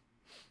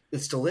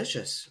it's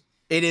delicious.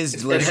 It is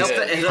delicious.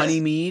 Honey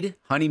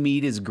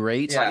mead is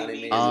great.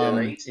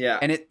 Yeah.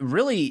 And it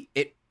really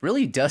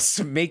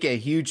does make a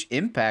huge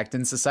impact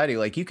in society.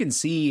 Like, you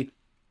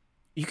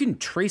can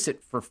trace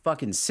it for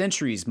fucking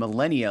centuries,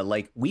 millennia.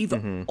 Like, we've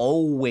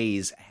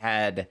always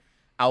had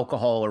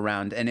alcohol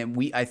around,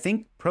 and I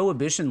think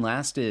Prohibition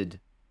lasted.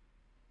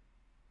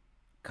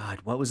 God,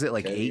 what was it,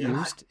 like 8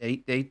 years?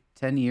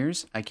 10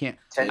 years? I can't.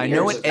 I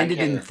know it ended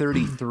in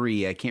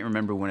 1933. I can't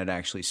remember when it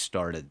actually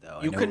started, though.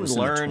 You can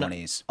learn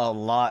a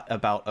lot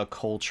about a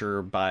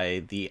culture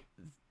by the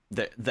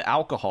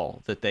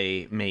alcohol that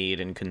they made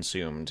and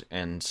consumed,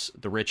 and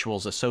the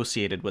rituals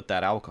associated with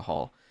that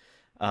alcohol.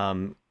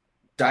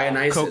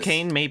 Dionysus.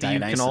 Cocaine, maybe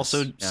Dionysus, you can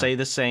also say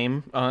the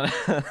same.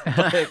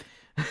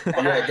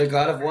 The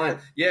god of wine.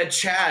 Yeah,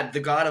 Chad, the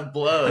god of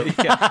blow.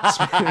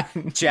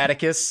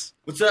 Chadicus.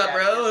 What's up,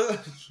 bro?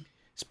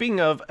 Speaking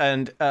of,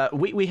 and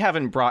we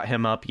haven't brought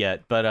him up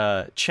yet,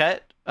 but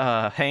Chet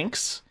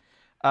Hanks.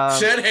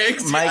 Chet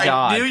Hanks? My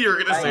God. I knew you were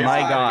going to say my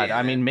God.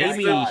 I mean,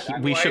 maybe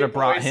we should have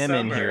brought him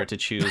in here to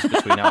choose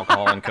between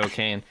alcohol and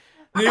cocaine.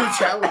 New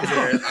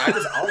challenger.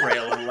 I'll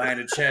rail in line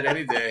to Chet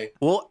any day.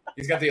 Well,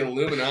 he's got the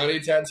Illuminati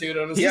tattooed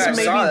on his He's face.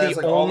 maybe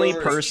the only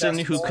person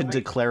who could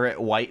declare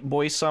it white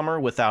boy summer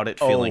without it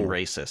feeling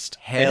racist.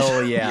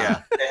 Hell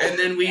yeah. And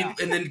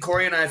then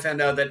Corey and I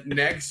found out that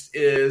next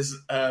is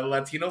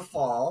Latino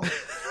fall.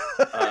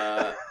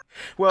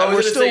 Well,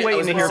 we're still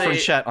waiting to hear from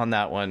Chet on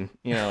that one.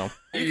 You know,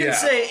 you can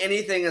say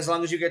anything as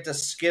long as you get to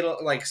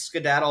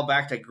skedaddle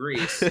back to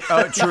Greece.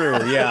 Oh, true.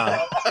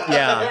 Yeah.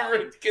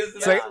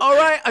 It's like, all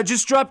right, I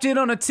just dropped in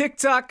on a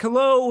TikTok.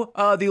 Hello,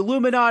 the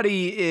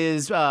Illuminati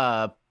is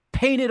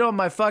painted on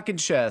my fucking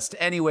chest.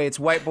 Anyway, it's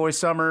white boy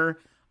summer.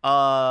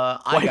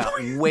 I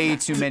got way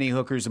too many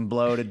hookers and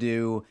blow to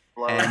do.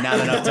 And not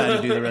enough time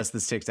to do the rest of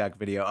this TikTok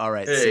video. All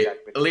right. Hey,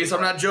 at least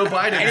I'm not Joe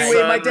Biden.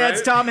 Anyway, my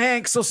dad's Tom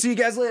Hanks. I'll see you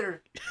guys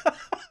later.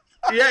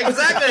 Yeah,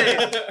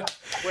 exactly.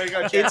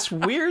 It's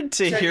weird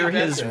to hear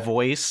his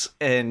voice,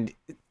 and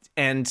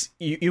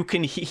you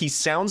can he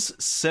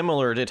sounds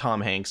similar to Tom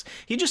Hanks.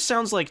 He just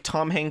sounds like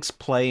Tom Hanks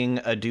playing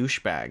a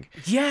douchebag.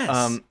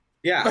 Yes.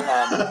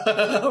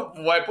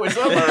 White boy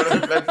summer.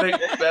 I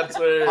think that's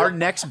where our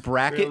next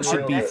bracket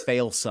should be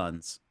fail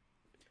sons.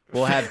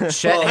 We'll have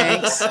Chet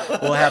Hanks.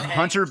 We'll have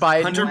Hunter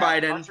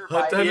Biden.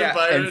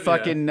 And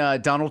fucking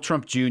Donald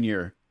Trump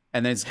Jr.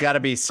 And there's got to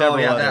be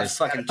several others.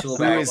 Who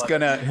is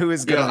gonna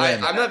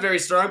win? I'm not very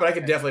strong, but I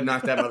could definitely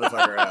knock that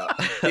motherfucker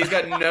out. He's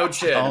got no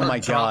chin. Oh my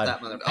God!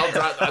 I'll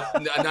drop,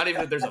 not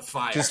even if there's a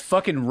fire. Just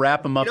fucking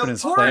wrap him up in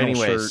his flannel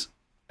shirt.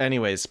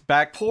 Anyways,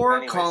 back.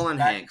 Colin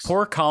Hanks.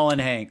 Poor Colin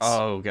Hanks.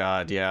 Oh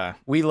God, yeah.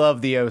 We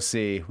love the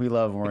OC. We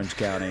love Orange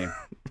County.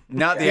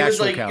 Not the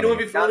actual county. You know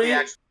what'd be funny?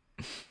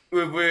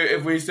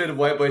 If we said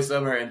White Boy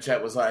Summer and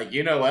Chet was like,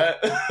 you know what?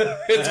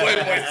 It's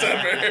White Boy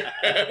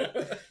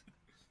Summer.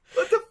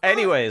 What the fuck?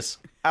 Anyways,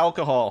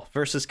 alcohol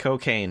versus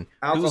cocaine.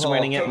 Who's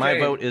winning it? My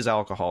vote is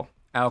alcohol.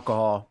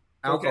 Alcohol.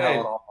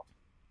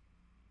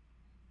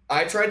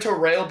 I tried to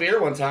rail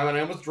beer one time and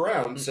I almost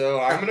drowned,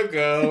 so I'm gonna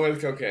go with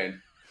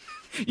cocaine.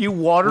 You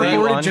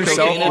waterboarded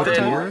yourself with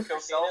beer?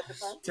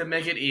 To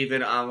make it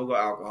even, I'm gonna go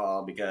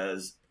alcohol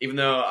because even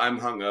though I'm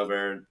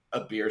hungover,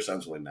 a beer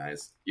sounds really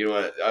nice. You know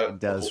what? It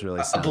does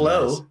really sound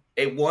nice.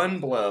 One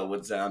blow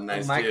would sound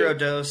nice. A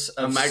microdose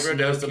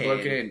of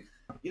cocaine.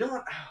 You know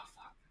what? Oh,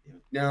 fuck.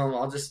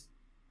 No,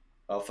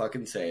 I'll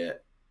fucking say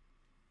it.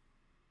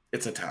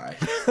 It's a tie.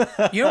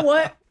 You know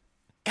what?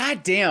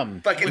 God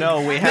damn. Fucking,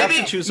 No, we have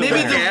to choose a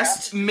maybe winner.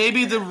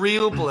 Maybe the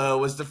real blow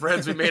was the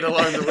friends we made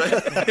along the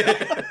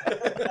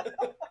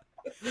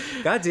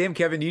way. God damn,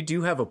 Kevin, you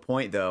do have a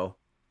point, though.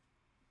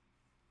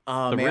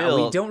 Oh, The man,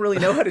 real- we don't really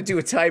know how to do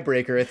a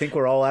tiebreaker. I think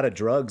we're all out of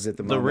drugs at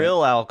the The moment.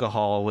 real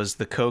alcohol was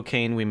the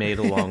cocaine we made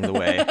along the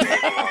way.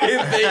 Thank you.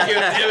 Damn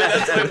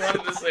it, that's what I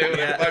wanted to say when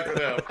I fucked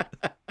it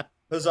up.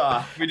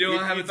 Huzzah. We do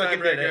want to have a You fucking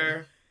did it.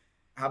 tiebreaker.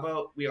 How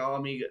about we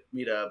all meet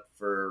up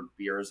for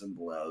beers and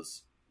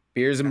blows?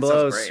 Beers and That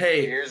sounds blows. great.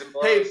 Hey, Beers and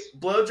blows. hey,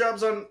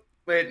 blowjobs on.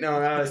 Wait, no,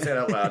 now I said it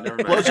out loud. Never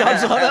mind.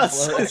 Blowjobs on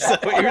us. Is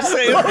that what you're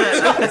saying?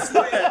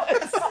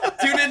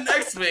 Tune in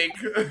next week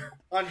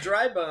On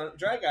Dry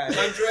Guys.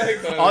 on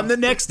Drag Bones. On the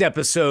next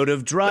episode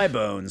of Dry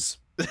Bones.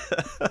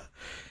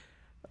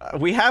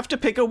 We have to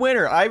pick a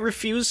winner. I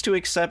refuse to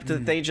accept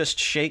that they just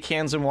shake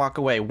hands and walk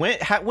away. When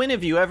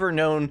have you ever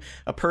known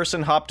a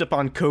person hopped up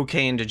on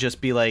cocaine to just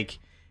be like,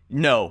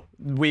 no,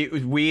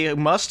 we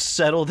must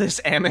settle this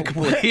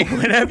amicably?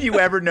 When have you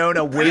ever known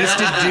a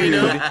wasted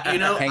dude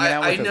hanging out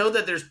I with know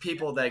that there's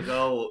people that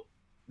go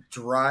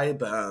dry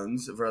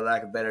bones, for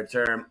lack of a better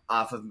term,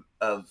 off of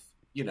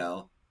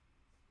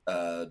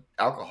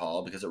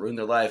alcohol because it ruined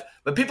their life.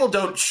 But people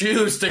don't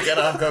choose to get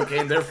off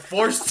cocaine; they're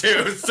forced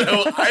to. So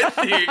I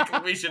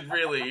think we should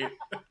really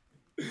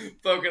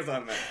focus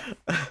on that.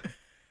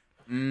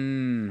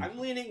 I'm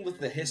leaning with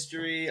the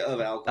history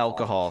of alcohol.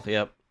 Alcohol,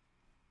 yep.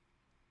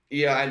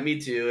 Yeah, me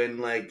too. And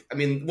like, I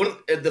mean, one of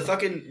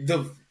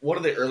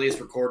the earliest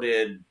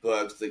recorded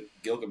books, the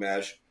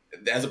Gilgamesh,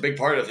 has a big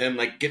part of him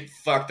like getting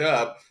fucked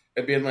up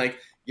and being like,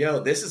 "Yo,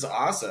 this is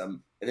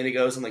awesome," and then he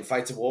goes and like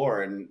fights a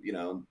war and I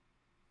don't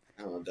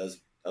know, does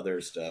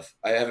other stuff.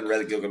 I haven't read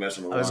the Gilgamesh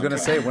in a long time. I was going to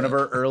say, one of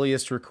our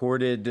earliest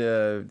recorded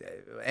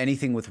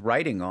anything with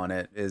writing on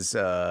it is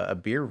a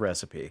beer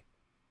recipe,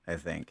 I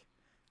think.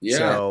 Yeah.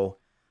 So,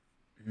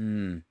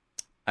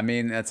 I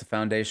mean, that's a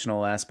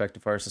foundational aspect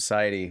of our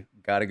society.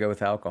 Got to go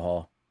with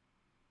alcohol.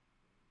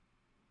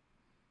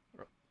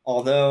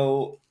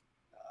 Although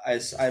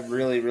I'm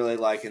really, really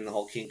liking the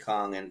whole King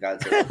Kong and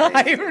Godzilla thing.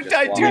 I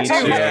Just do watch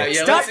too. it.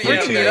 Stop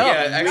bringing it up.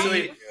 Yeah,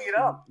 actually,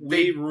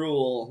 We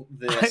rule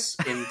this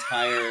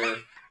entire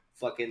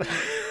fucking.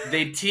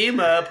 they team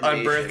up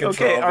on birth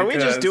control. Okay, are we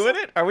just because- doing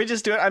it? Are we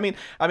just doing it? I mean,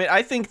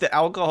 I think that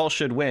alcohol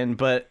should win,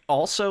 but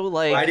also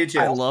like I do too.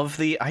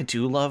 I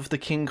do love the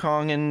King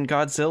Kong and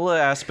Godzilla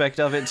aspect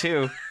of it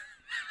too.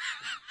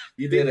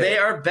 You did They it.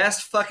 are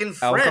best fucking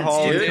friends,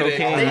 Alcohol and dude.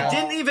 cocaine. They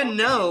didn't even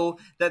know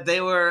that they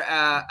were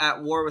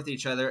at war with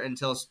each other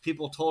until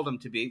people told them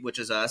to be, which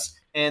is us.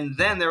 And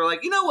then they were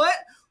like, you know what?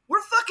 We're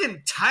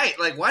fucking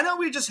tight. Like, why don't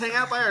we just hang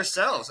out by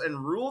ourselves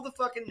and rule the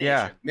fucking nation?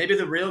 Yeah. Maybe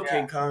the real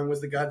King Kong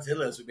was the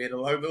Godzillas we made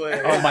along the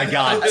way. Oh my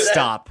God!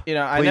 Stop. You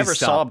know, I Please never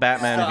stop. saw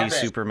Batman Stop v it.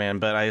 Superman,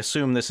 but I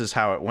assume this is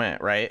how it went,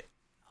 right?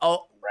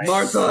 Oh,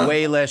 Martha.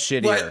 way less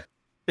shittier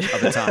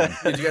of the time.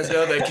 Did you guys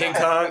know that King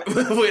Kong?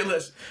 Wait,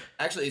 listen.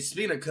 Actually,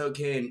 speaking of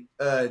cocaine,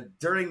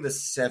 during the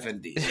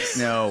 70s.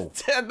 No,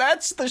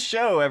 That's the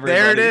show, everybody.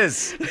 there it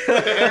is.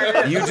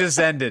 You just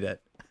ended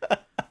it.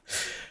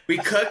 We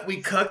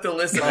cooked the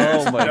listeners.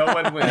 Oh my- No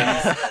one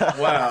wins.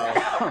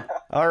 Wow.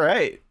 All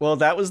right. Well,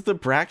 that was the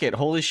bracket.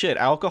 Holy shit.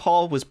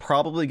 Alcohol was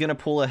probably going to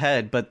pull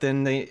ahead, but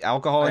then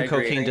alcohol I and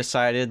agree. cocaine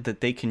decided that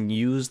they can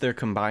use their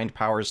combined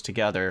powers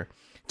together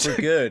We're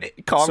good.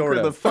 conquer Sort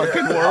of. the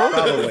fucking world.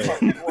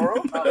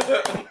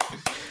 Probably.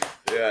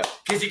 Yeah.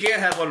 Because you can't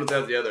have one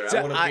without the other. So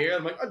I want a I- beer.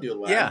 I'm like, I'll do a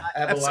line. Yeah. I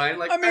have a line.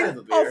 Like, I I mean, have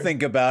a beer. I'll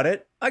think about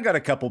it. I got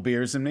a couple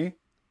beers in me.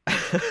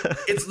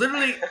 It's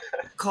literally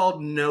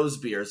called nose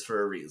beers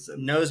for a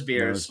reason. Nose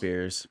beers. Those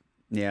beers.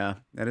 Yeah,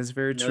 that is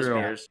very Nose true.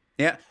 beers.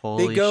 Yeah,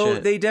 Holy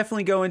shit. They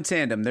definitely go in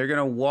tandem. They're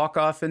gonna walk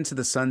off into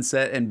the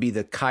sunset and be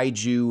the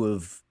kaiju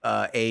of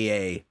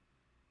AA,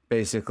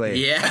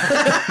 basically. Yeah.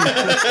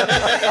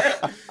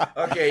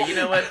 Okay, you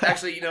know what?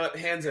 Actually, you know what?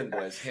 Hands in,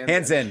 boys.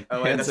 Hands in.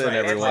 Oh, wait, Hands that's in, right.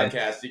 It's everyone.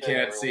 podcast. You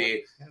can't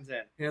see. Hands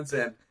in. Hands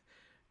in.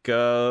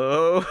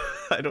 Go.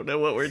 I don't know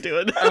what we're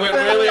doing. I went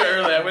really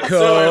early. I went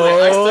so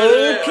early. I started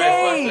it.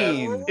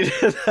 I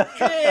fucked up.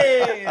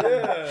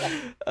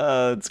 Cocaine.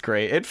 It's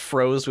great. It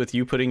froze with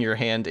you putting your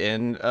hand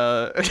in,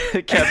 Kevin.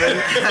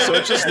 So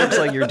it just looks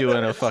like you're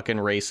doing a fucking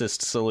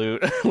racist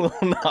salute. Little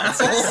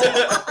nonsense.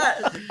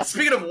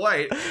 Speaking of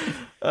white,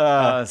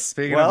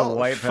 Speaking well, of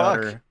white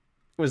fuck. powder,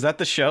 Was that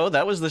the show?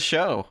 That was the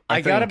show. I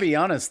gotta think. be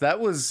honest. That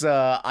was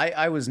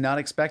I was not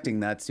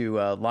expecting that to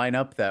line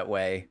up that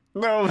way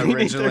No, me neither.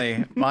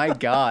 originally. My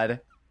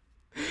God.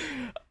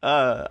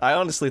 I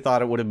honestly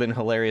thought it would have been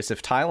hilarious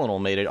if Tylenol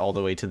made it all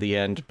the way to the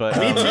end, but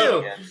me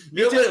too.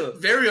 Me too.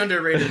 Very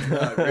underrated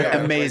drug. Yeah.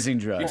 Amazing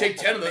You drug. take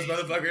 10 of those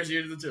motherfuckers,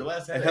 you're your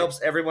last It headache. helps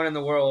everyone in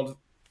the world.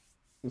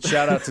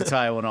 Shout out to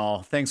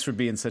Tylenol. Thanks for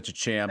being such a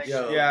champ.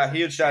 Yo. Yeah,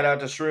 huge shout out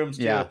to Shrooms,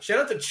 too. Yeah. Shout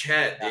out to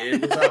Chet,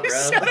 dude. What's up, bro?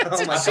 Shout out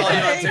to I follow you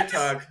on Chet.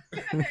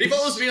 TikTok. He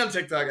follows me on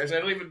TikTok. Actually, I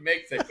don't even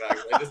make TikTok.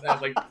 I just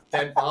have like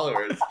 10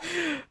 followers.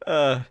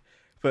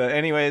 but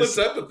anyways, What's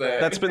up with that?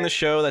 that's been the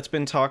show. That's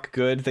been Talk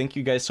Good. Thank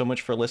you guys so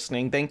much for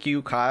listening. Thank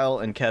you, Kyle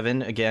and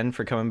Kevin, again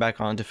for coming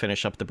back on to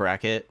finish up the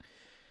bracket.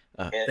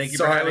 Thank you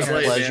Sorry, for I having was us.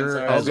 late, man. Pleasure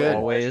Sorry, as good.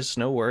 always.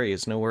 No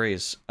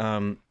worries.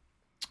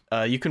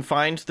 You can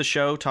find the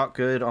show Talk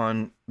Good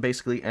on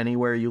basically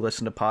anywhere you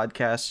listen to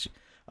podcasts.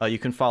 You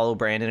can follow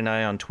Brandon and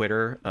I on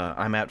Twitter.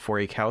 I'm at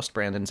 4 House.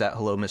 Brandon's at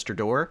Hello Mr.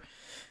 Door.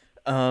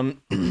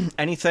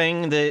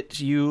 Anything that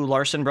you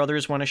Larson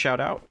brothers want to shout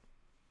out?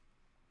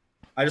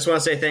 I just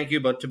want to say thank you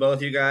to both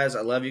of you guys.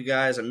 I love you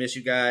guys. I miss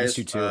you guys. Miss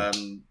you too.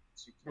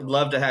 I'd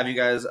love to have you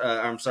guys.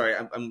 I'm sorry.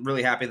 I'm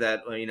really happy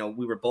that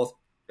we were both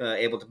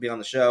able to be on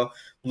the show.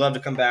 Love to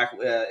come back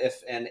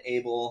if and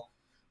able.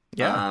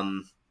 Yeah.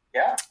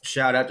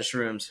 Shout out to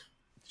Shrooms.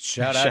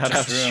 Shout out to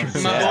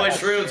Shrooms. My boy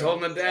Shrooms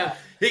holding it down.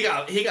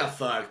 He got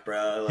fucked,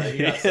 bro. Like,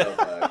 he got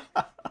so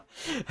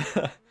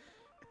fucked.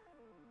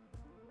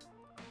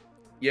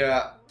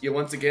 Yeah,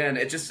 once again,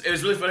 it was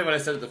really funny when I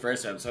said it the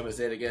first time, so I'm going to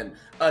say it again.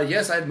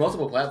 Yes, I have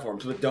multiple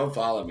platforms, but don't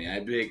follow me. I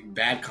make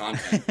bad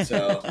content,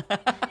 so...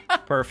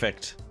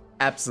 Perfect.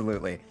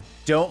 Absolutely.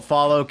 Don't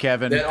follow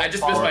Kevin. I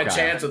just missed my Kyle.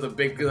 chance with a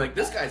big, like,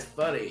 this guy's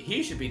funny.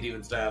 He should be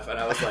doing stuff. And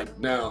I was like,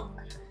 no.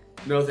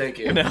 No, thank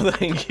you. No,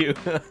 thank you.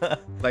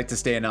 Like to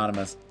stay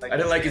anonymous. I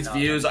didn't like his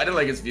views. I didn't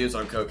like his views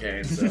on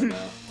cocaine, so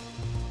no.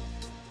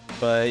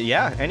 But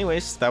yeah,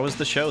 anyways, that was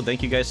the show.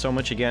 Thank you guys so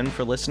much again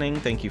for listening.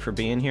 Thank you for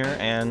being here,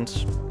 and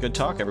good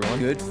talk, everyone.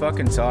 Good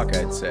fucking talk,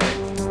 I'd say.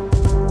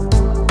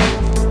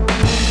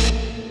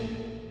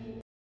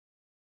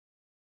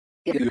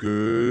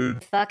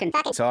 Good fucking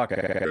Talk,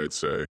 I'd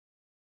say.